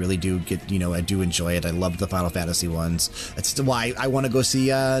do, I really do get, you know, I do enjoy it. I love the Final Fantasy ones. That's why I want to go see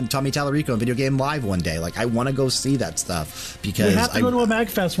Tommy Tallarico in Video Game Live one day. Like, I want to go see that stuff because we have to go to a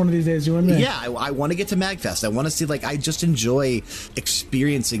MagFest one of these days, you and me. Yeah, I want to get to MagFest. I want to see, like, I just enjoy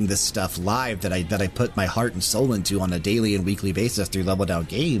experiencing this stuff live that I put my heart and soul into on a daily and weekly basis through Level Down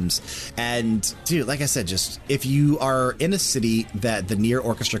Games. And dude, like I said, just if you are in a city that the Nier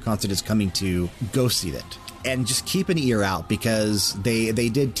Orchestra concert is coming to, go see it. And just keep an ear out, because they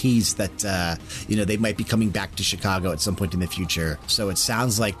did tease that, you know, they might be coming back to Chicago at some point in the future. So it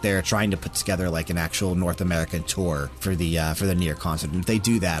sounds like they're trying to put together like an actual North American tour for the Nier concert. And if they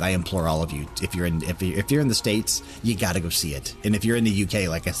do that, I implore all of you, if you're in the States, you got to go see it. And if you're in the UK,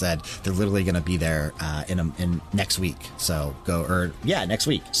 like I said, they're literally going to be there in next week. So next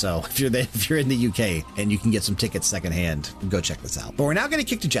week. So if you're in the UK and you can get some tickets secondhand, go check this out. But we're now going to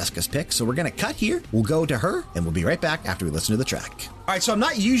kick to Jessica's pick. So we're going to cut here. We'll go to her, and we'll be right back after we listen to the track. All right, so I'm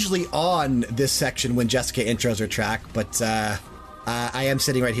not usually on this section when Jessica intros her track, but I am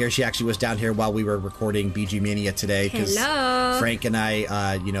sitting right here. She actually was down here while we were recording BG Mania today, because Frank and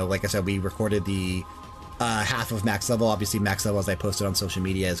I, you know, like I said, we recorded the half of Max Level. Obviously, Max Level, as I posted on social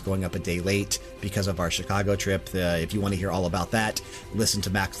media, is going up a day late because of our Chicago trip. If you want to hear all about that, listen to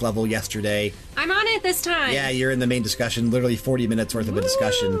Max Level yesterday. I'm on it this time. Yeah, you're in the main discussion. Literally 40 minutes worth of a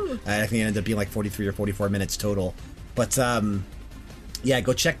discussion. I think it ended up being like 43 or 44 minutes total. But yeah,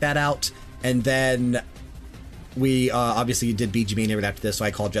 go check that out. And then we obviously did BG Mania right after this, so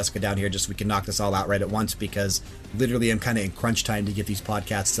I called Jessica down here just so we can knock this all out right at once, because literally I'm kind of in crunch time to get these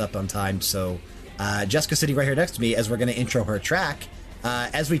podcasts up on time. So Jessica's sitting right here next to me as we're going to intro her track.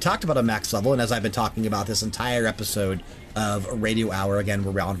 As we talked about on Max Level, and as I've been talking about this entire episode of Radio Hour, again,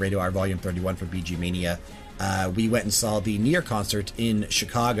 we're on Radio Hour Volume 31 for BG Mania. we went and saw the Nier concert in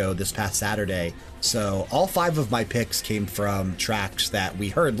Chicago this past Saturday. So all 5 of my picks came from tracks that we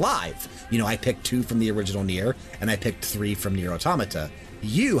heard live. You know, I picked 2 from the original Nier, and I picked 3 from Nier Automata.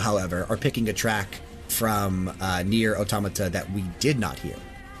 You, however, are picking a track from Nier Automata that we did not hear.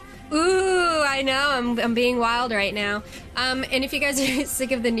 Ooh, I know. I'm being wild right now. And if you guys are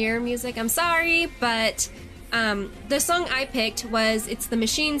sick of the Nier music, I'm sorry, but the song I picked it's the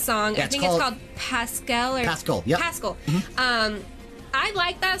Machine song. Yeah, I think it's called Pascal. Pascal, yeah. Pascal. I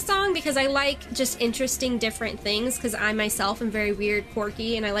like that song because I like just interesting, different things, because I myself am very weird,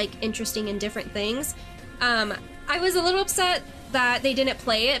 quirky, and I like interesting and different things. I was a little upset that they didn't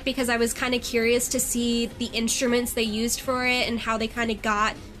play it because I was kind of curious to see the instruments they used for it and how they kind of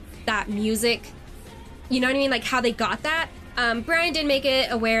got that music. You know what I mean? Like how they got that. Brian did make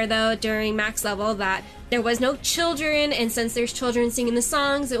it aware, though, during Max Level that there was no children, and since there's children singing the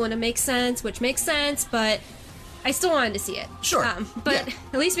songs, it wouldn't make sense, which makes sense, but I still wanted to see it. Sure. But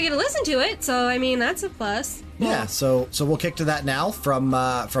at least we get to listen to it, so I mean, that's a plus. Yeah, so we'll kick to that now from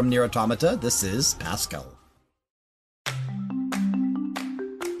Nier Automata. This is Pascal.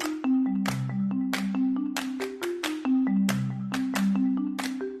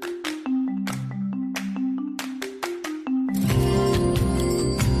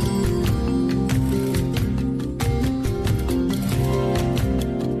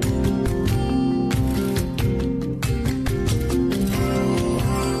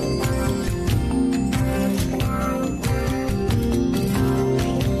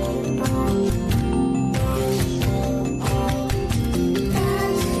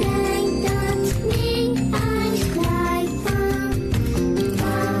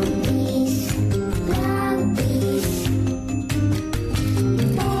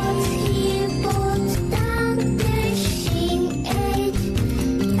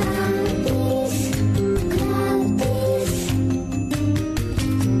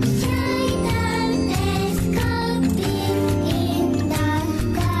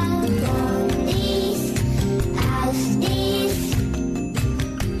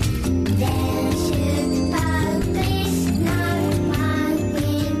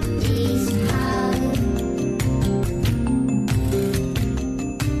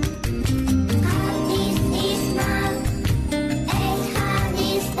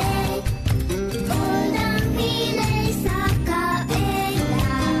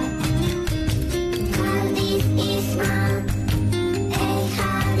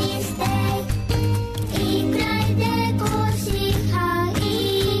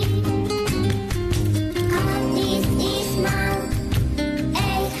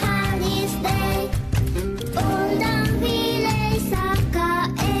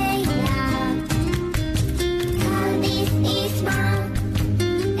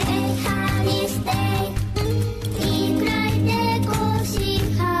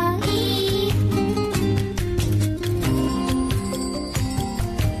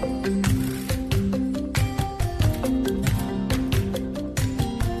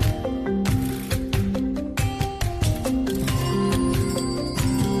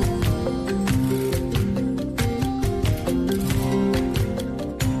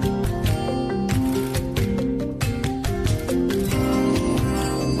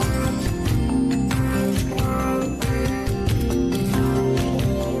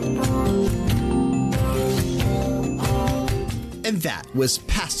 That was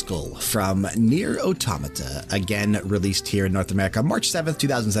Pascal from Nier Automata, again released here in North America March 7th,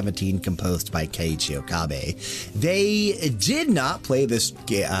 2017, composed by Keiichi Okabe. They did not play the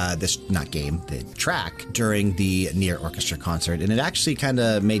track during the Nier Orchestra concert, and it actually kind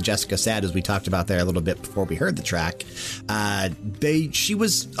of made Jessica sad, as we talked about there a little bit before we heard the track. She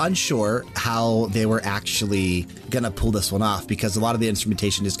was unsure how they were actually going to pull this one off, because a lot of the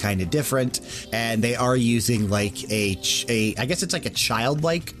instrumentation is kind of different, and they are using like I guess it's like a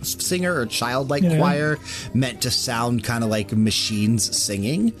childlike singer or childlike choir meant to sound kind of like machines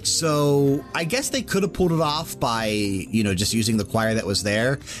singing. So I guess they could have pulled it off by, just using the choir that was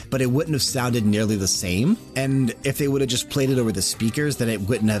there, but it wouldn't have sounded nearly the same. And if they would have just played it over the speakers, then it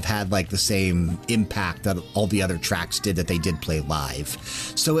wouldn't have had like the same impact that all the other tracks did that they did play live.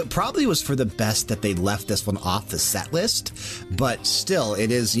 So it probably was for the best that they left this one off the set list, but still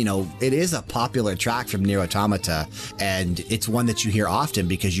it is, it is a popular track from Nier Automata, and it's one that you you hear often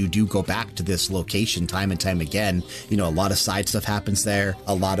because you do go back to this location time and time again. You know, a lot of side stuff happens there.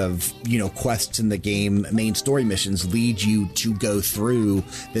 A lot of, you know, quests in the game, main story missions lead you to go through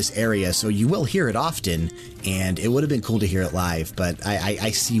this area. So you will hear it often, and it would have been cool to hear it live, but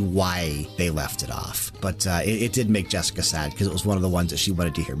I see why they left it off. But it did make Jessica sad because it was one of the ones that she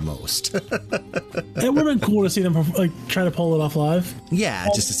wanted to hear most. It would have been cool to see them like try to pull it off live. Yeah,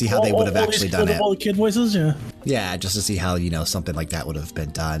 just to see how they would have actually done it. All the kid voices, yeah. Yeah, just to see how, you know, something like that would have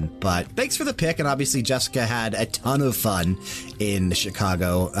been done. But thanks for the pick. And obviously, Jessica had a ton of fun in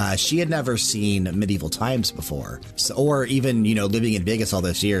Chicago. She had never seen Medieval Times before. So, or even, you know, living in Vegas all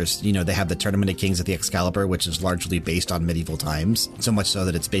those years, you know, they have the Tournament of Kings at the Excalibur, which is largely based on Medieval Times. So much so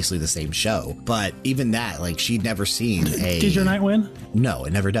that it's basically the same show. But even that, like, she'd never seen a... Did your knight win? No,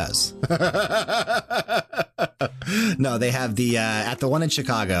 it never does. No, they have the at the one in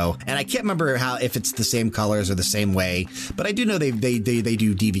Chicago, and I can't remember if it's the same colors or the same way, but I do know they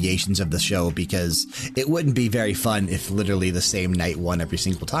do deviations of the show because it wouldn't be very fun if literally the same knight won every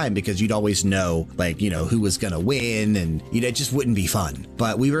single time, because you'd always know, like, you know, who was going to win, and, you know, it just wouldn't be fun.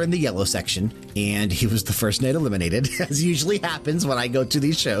 But we were in the yellow section, and he was the first knight eliminated, as usually happens when I go to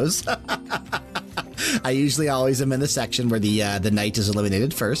these shows. I usually always am in the section where the knight is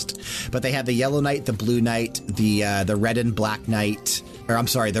eliminated first, but they have the yellow knight, the blue knight, the red and black knight, or I'm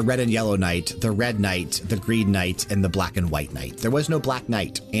sorry, the red and yellow knight, the red knight, the green knight, and the black and white knight. There was no black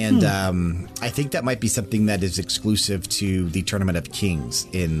knight, and I think that might be something that is exclusive to the Tournament of Kings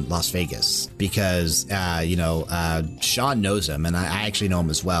in Las Vegas, because you know, Sean knows him, and I actually know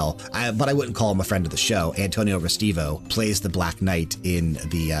him as well, but I wouldn't call him a friend of the show. Antonio Restivo plays the black knight in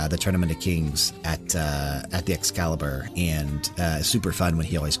the Tournament of Kings at the Excalibur, and super fun when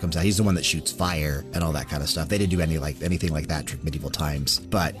he always comes out. He's the one that shoots fire and all that kind of stuff. They didn't do anything like that during Medieval Times,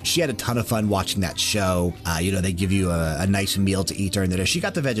 but she had a ton of fun watching that show. You know, they give you a nice meal to eat during the day. She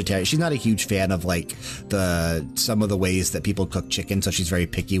got the vegetarian. She's not a huge fan of like some of the ways that people cook chicken, so she's very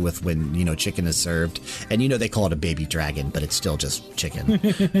picky with when, you know, chicken is served. And, you know, they call it a baby dragon, but it's still just chicken.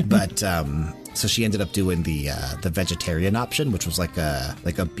 But so she ended up doing the vegetarian option, which was like a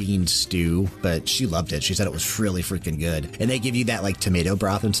bean stew, but she loved it. She said it was really freaking good. And they give you that like tomato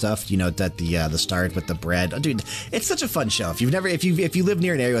broth and stuff, you know, that the start with the bread. Oh, dude, it's such a fun show. If you live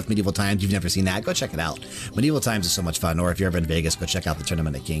near an area with Medieval Times, you've never seen that, go check it out. Medieval Times is so much fun. Or if you're ever in Vegas, go check out the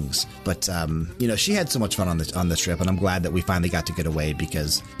Tournament of Kings. But you know, she had so much fun on this trip, and I'm glad that we finally got to get away,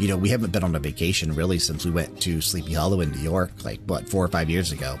 because, you know, we haven't been on a vacation really since we went to Sleepy Hollow in New York, like what, 4 or 5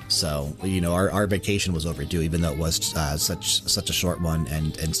 years ago. So, you know, our vacation was overdue, even though it was such a short one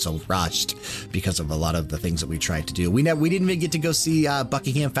and so rushed because of a lot of the things that we tried to do. We didn't even get to go see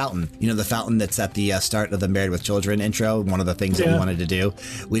Buckingham Fountain. You know, the fountain that's at the start of the Married with Children intro. One of the things that we wanted to do.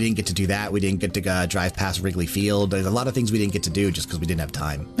 We didn't get to do that. We didn't get to drive past Wrigley Field. There's a lot of things we didn't get to do just because we didn't have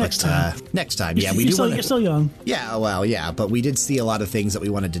time. Next time, yeah, you're still young. Yeah, well, yeah, but we did see a lot of things that we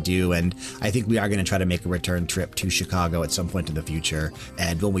wanted to do, and I think we are going to try to make a return trip to Chicago at some point in the future.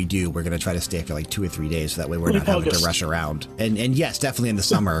 And when we do, we're going to try to stay for like 2 or 3 days, so that way we're not having to rush around. And yes, definitely in the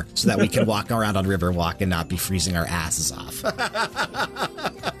summer, so that we can walk around on Riverwalk and not be freezing our asses off.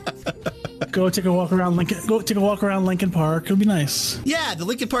 Go take a walk around Lincoln Park. It'll be nice. Yeah, the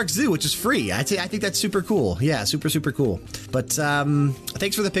Lincoln Park Zoo, which is free. I think that's super cool. Yeah, super cool. But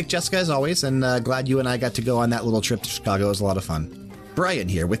thanks for the pick, Jessica, as always, and glad you and I got to go on that little trip to Chicago. It was a lot of fun. Brian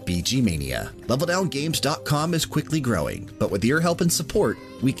here with BG Mania. LevelDownGames.com is quickly growing, but with your help and support,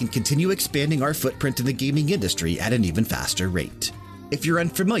 we can continue expanding our footprint in the gaming industry at an even faster rate. If you're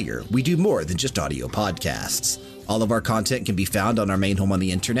unfamiliar, we do more than just audio podcasts. All of our content can be found on our main home on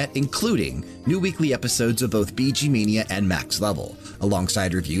the internet, including new weekly episodes of both BG Mania and Max Level,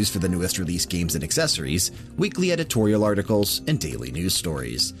 alongside reviews for the newest released games and accessories, weekly editorial articles, and daily news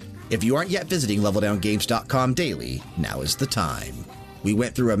stories. If you aren't yet visiting LevelDownGames.com daily, now is the time. We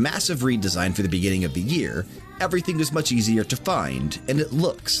went through a massive redesign for the beginning of the year. Everything is much easier to find, and it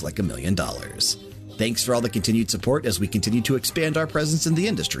looks like $1 million. Thanks for all the continued support as we continue to expand our presence in the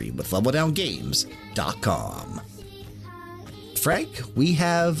industry with LevelDownGames.com. Frank, we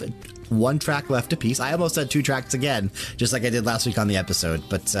have 1 track left apiece. I almost said 2 tracks again, just like I did last week on the episode,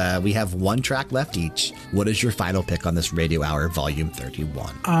 but we have 1 track left each. What is your final pick on this Radio Hour Volume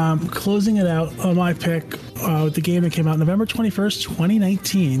 31? Closing it out on my pick with the game that came out November 21st,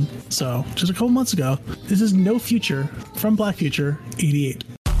 2019, so just a couple months ago. This is No Future from Black Future 88.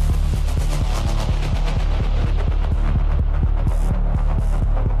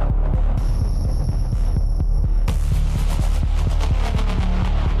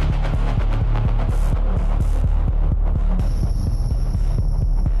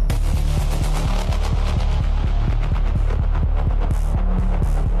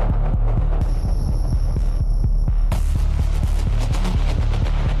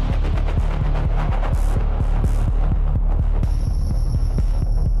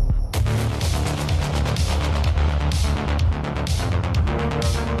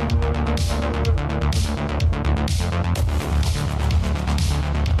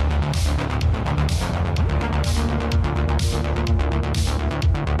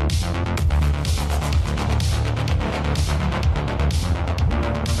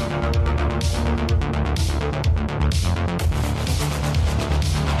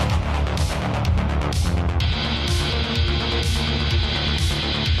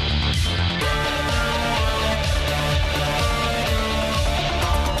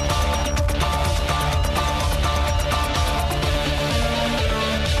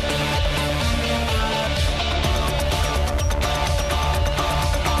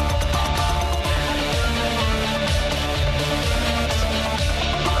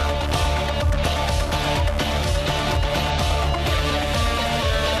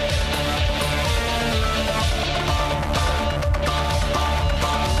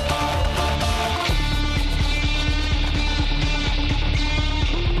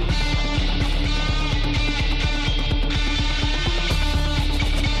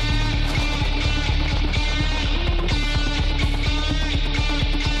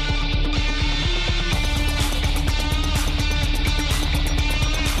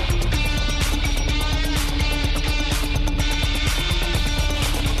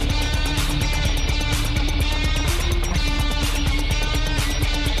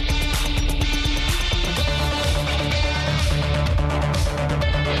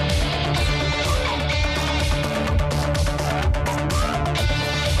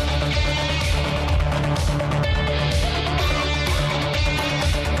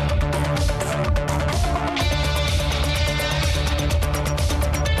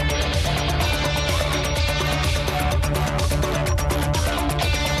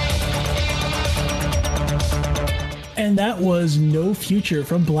 And that was No Future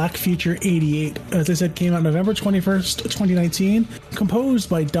from Black Future 88. As I said, came out November 21st, 2019.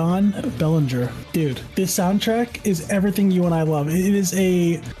 Composed by Don Bellinger. Dude, this soundtrack is everything you and I love. It is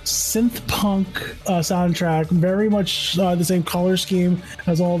a synth punk soundtrack, very much the same color scheme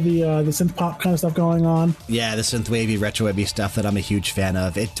as all the synth pop kind of stuff going on. Yeah, the synth wavy, retro wavy stuff that I'm a huge fan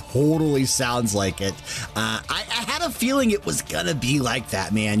of. It totally sounds like it. I had a feeling it was gonna be like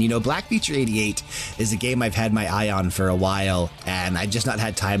that, man. You know, Black Future 88 is a game I've had my eye on for a while, and I've just not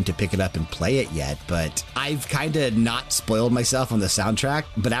had time to pick it up and play it yet. But I've kind of not spoiled myself on the soundtrack.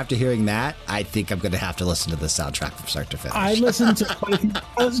 But after hearing that, I think I'm going to have to listen to the soundtrack from start to finish. I listened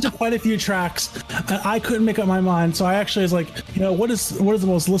to quite a few tracks, and I couldn't make up my mind. So I actually was like, you know, what is the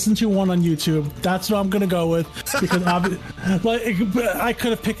most listened to one on YouTube? That's what I'm going to go with, because I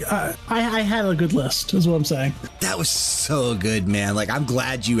could have picked. I had a good list, is what I'm saying. That was so good, man. Like, I'm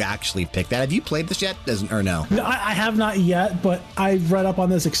glad you actually picked that. Have you played this yet? Or no? I have not yet, but I've read up on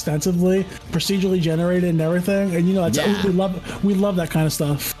this extensively, procedurally generated and everything. And, you know, we love that kind of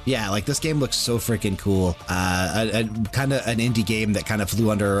stuff. Yeah, like this game looks so freaking cool. Kind of an indie game that kind of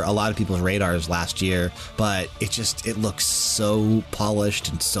flew under a lot of people's radars last year, but it looks so polished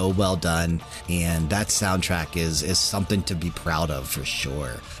and so well done. And that soundtrack is something to be proud of for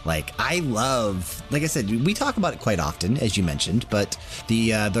sure. Like, like I said, we talk about it quite often, as you mentioned, but the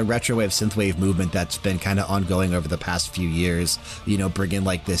retrowave synthwave movement that's been kind of ongoing over the past few years, you know, bringing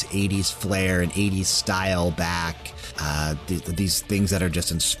like this 80s flair and 80s style back. These things that are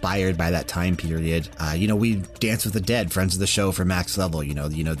just inspired by that time period. You know, we Dance with the Dead, friends of the show from Max Level, you know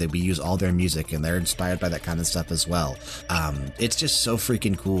that we use all their music and they're inspired by that kind of stuff as well. It's just so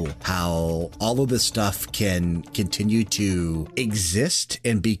freaking cool how all of this stuff can continue to exist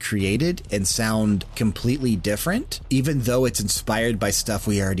and be created and sound completely different, even though it's inspired by stuff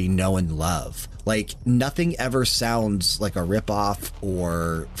we already know and love. Like, nothing ever sounds like a ripoff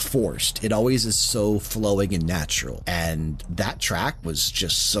or forced. It always is so flowing and natural. And that track was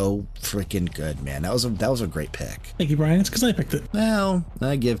just so freaking good, man. That was a great pick. Thank you, Brian. It's because I picked it. Well,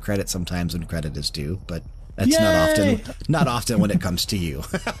 I give credit sometimes when credit is due, but that's not often when it comes to you.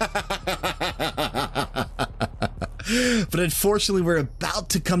 But unfortunately, we're about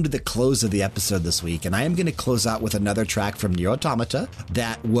to come to the close of the episode this week, and I am going to close out with another track from NieR Automata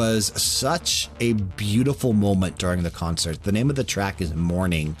that was such a beautiful moment during the concert. The name of the track is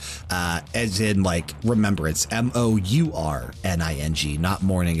Mourning, as in like remembrance, MOURNING, not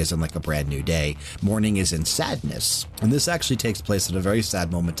morning as in like a brand new day. Mourning is in sadness, and this actually takes place at a very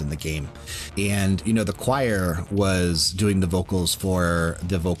sad moment in the game. And, you know, the choir was doing the vocals for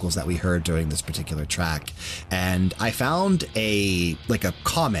the vocals that we heard during this particular track, and I found a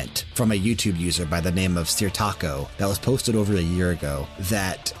comment from a YouTube user by the name of Sirtaco that was posted over a year ago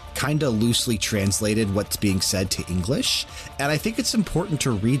that kind of loosely translated what's being said to English. And I think it's important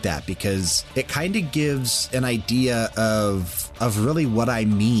to read that because it kind of gives an idea of really what I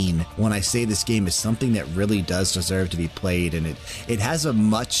mean when I say this game is something that really does deserve to be played. And it has a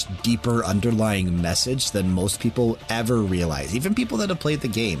much deeper underlying message than most people ever realize. Even people that have played the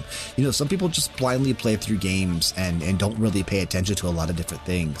game. You know, some people just blindly play through games and don't really pay attention to a lot of different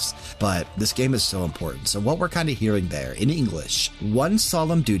things. But this game is so important. So what we're kind of hearing there in English, one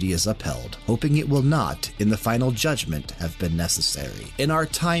solemn duty is upheld, hoping it will not, in the final judgment, have been necessary. In our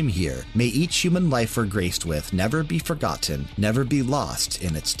time here, may each human life we're graced with never be forgotten, never be lost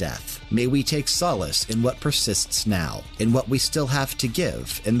in its death. May we take solace in what persists now, in what we still have to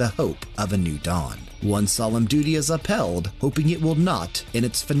give, in the hope of a new dawn. One solemn duty is upheld, hoping it will not, in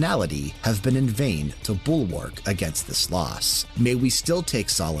its finality, have been in vain to bulwark against this loss. May we still take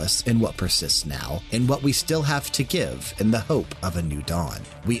solace in what persists now, in what we still have to give, in the hope of a new dawn.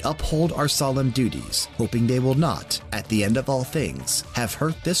 We uphold our solemn duties, hoping they will not, at the end of all things, have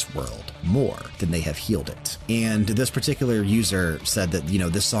hurt this world more than they have healed it. And this particular user said that, you know,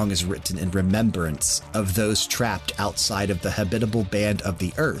 this song is written in remembrance of those trapped outside of the habitable band of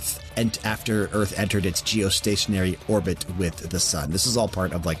the Earth, and after Earth entered its geostationary orbit with the sun. This is all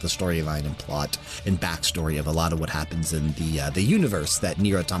part of like the storyline and plot and backstory of a lot of what happens in the universe that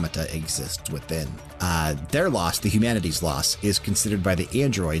NieR Automata exists within. Their loss, the humanity's loss, is considered by the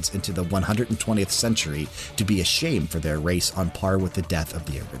androids into the 120th century to be a shame for their race, on par with the death of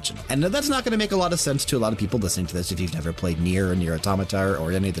the original. And that's not going to make a lot of sense to a lot of people listening to this if you've never played Nier or NieR Automata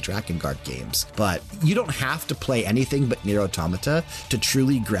or any of the Drakengard games. But you don't have to play anything but NieR Automata to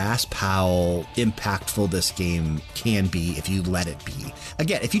truly grasp grasp how impactful this game can be if you let it be.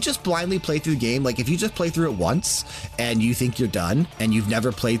 Again, if you just blindly play through the game, like if you just play through it once and you think you're done and you've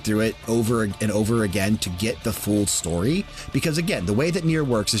never played through it over and over again to get the full story, because again, the way that Nier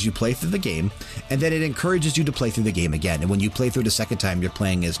works is you play through the game and then it encourages you to play through the game again. And when you play through the second time, you're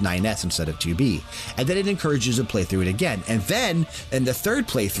playing as 9S instead of 2B. And then it encourages you to play through it again. And then in the third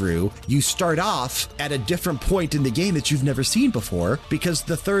playthrough, you start off at a different point in the game that you've never seen before, because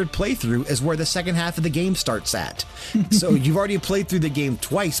the third playthrough is where the second half of the game starts at. So you've already played through the game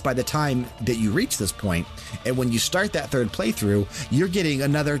twice by the time that you reach this point. And when you start that third playthrough, you're getting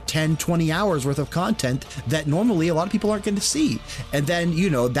another 10, 20 hours worth of content that normally a lot of people aren't going to see. And then,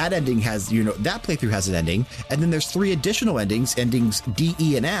 that ending has, that playthrough has an ending. And then there's 3 additional endings D,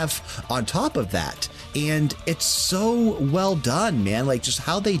 E, and F on top of that. And it's so well done, man. Like just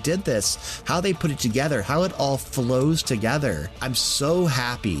how they did this, how they put it together, how it all flows together. I'm so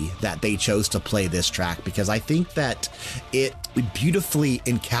happy that they chose to play this track, because I think that it beautifully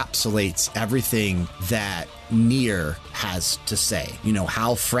encapsulates everything that Nier has to say.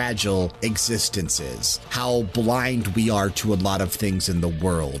 How fragile existence is, how blind we are to a lot of things in the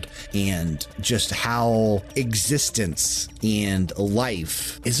world, and just how existence and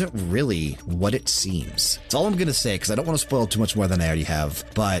life isn't really what it seems. That's all I'm going to say, because I don't want to spoil too much more than I already have.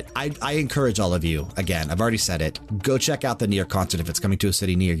 But I encourage all of you, again, I've already said it, go check out the Nier concert if it's coming to a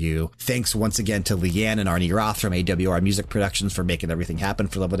city near you. Thanks once again to Leanne and Arnie Roth from AWR Music Productions for making everything happen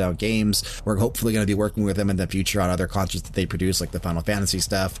for Level Down Games. We're hopefully going to be working with them in the future on other concerts that they produce, like the Final Fantasy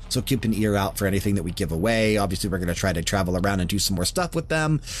stuff. So keep an ear out for anything that we give away. Obviously, we're going to try to travel around and do some more stuff with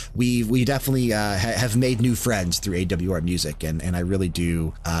them. We definitely have made new friends through AWR Music, and I really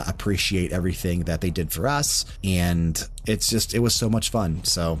do appreciate everything that they did for us. And it was so much fun.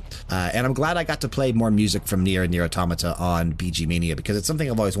 So, and I'm glad I got to play more music from Nier and Nier Automata on BG Mania, because it's something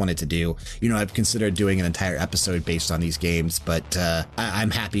I've always wanted to do. I've considered doing an entire episode based on these games, but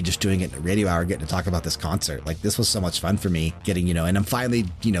I'm happy just doing it in a radio hour, getting to talk about this concert. Like this was so much fun for me getting, and I'm finally,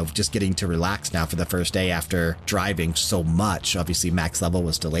 just getting to relax now for the first day after driving so much. Obviously, Max Level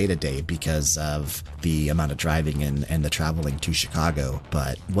was delayed a day because of the amount of driving and the traveling to Chicago.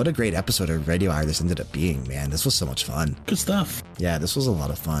 But what a great episode of Radio Hour this ended up being, man. This was so much fun. Good stuff. Yeah, this was a lot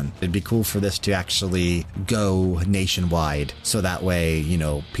of fun. It'd be cool for this to actually go nationwide, so that way,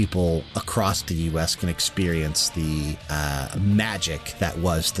 people across the U.S. can experience the magic that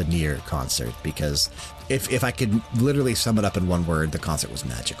was the Nier concert, because if I could literally sum it up in one word, the concert was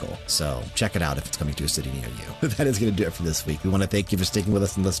magical. So check it out if it's coming to a city near you. That is going to do it for this week. We want to thank you for sticking with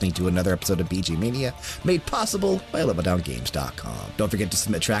us and listening to another episode of BG Mania, made possible by LevelDownGames.com. Don't forget to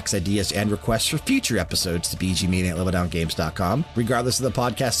submit tracks, ideas, and requests for future episodes to BGMania at LevelDownGames.com. Regardless of the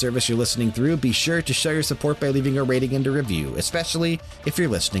podcast service you're listening through, be sure to show your support by leaving a rating and a review, especially if you're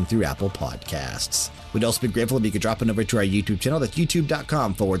listening through Apple Podcasts. We'd also be grateful if you could drop on over to our YouTube channel. That's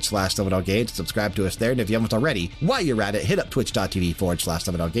youtube.com/LevelDownGames. Subscribe to us there. And if you haven't already, while you're at it, hit up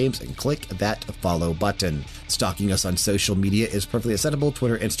twitch.tv/LevelDownGames and click that follow button. Stalking us on social media is perfectly acceptable.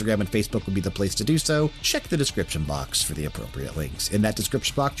 Twitter, Instagram, and Facebook would be the place to do so. Check the description box for the appropriate links. In that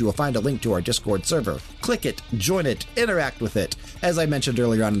description box, you will find a link to our Discord server. Click it, join it, interact with it. As I mentioned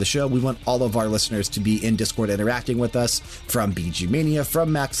earlier on in the show, we want all of our listeners to be in Discord interacting with us, from BG Mania,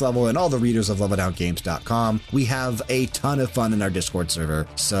 from Max Level, and all the readers of LevelDownGames.com. We have a ton of fun in our Discord server,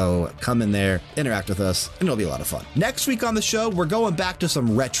 so come in there, interact with us, and it'll be a lot of fun. Next week on the show, we're going back to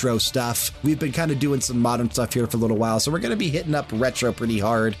some retro stuff. We've been kind of doing some modern stuff here for a little while, so we're going to be hitting up retro pretty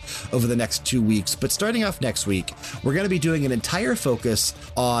hard over the next 2 weeks. But starting off next week, we're going to be doing an entire focus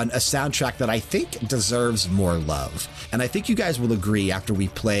on a soundtrack that I think deserves more love. And I think you guys will agree after we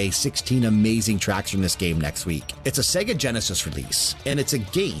play 16 amazing tracks from this game next week. It's a Sega Genesis release, and it's a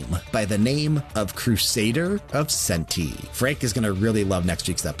game by the name of Crusader of Senti. Frank is going to really love next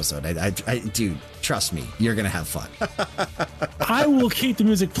week's episode. Dude, trust me, you're going to have fun. I will keep the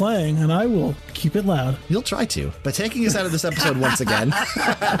music playing, and I will keep it loud. You'll try to. But taking us out of this episode once again,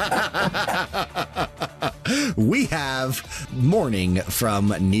 we have Morning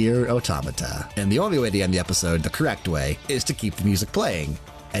from Nier Automata. And the only way to end the episode the correct way is to keep the music playing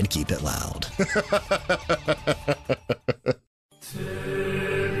and keep it loud.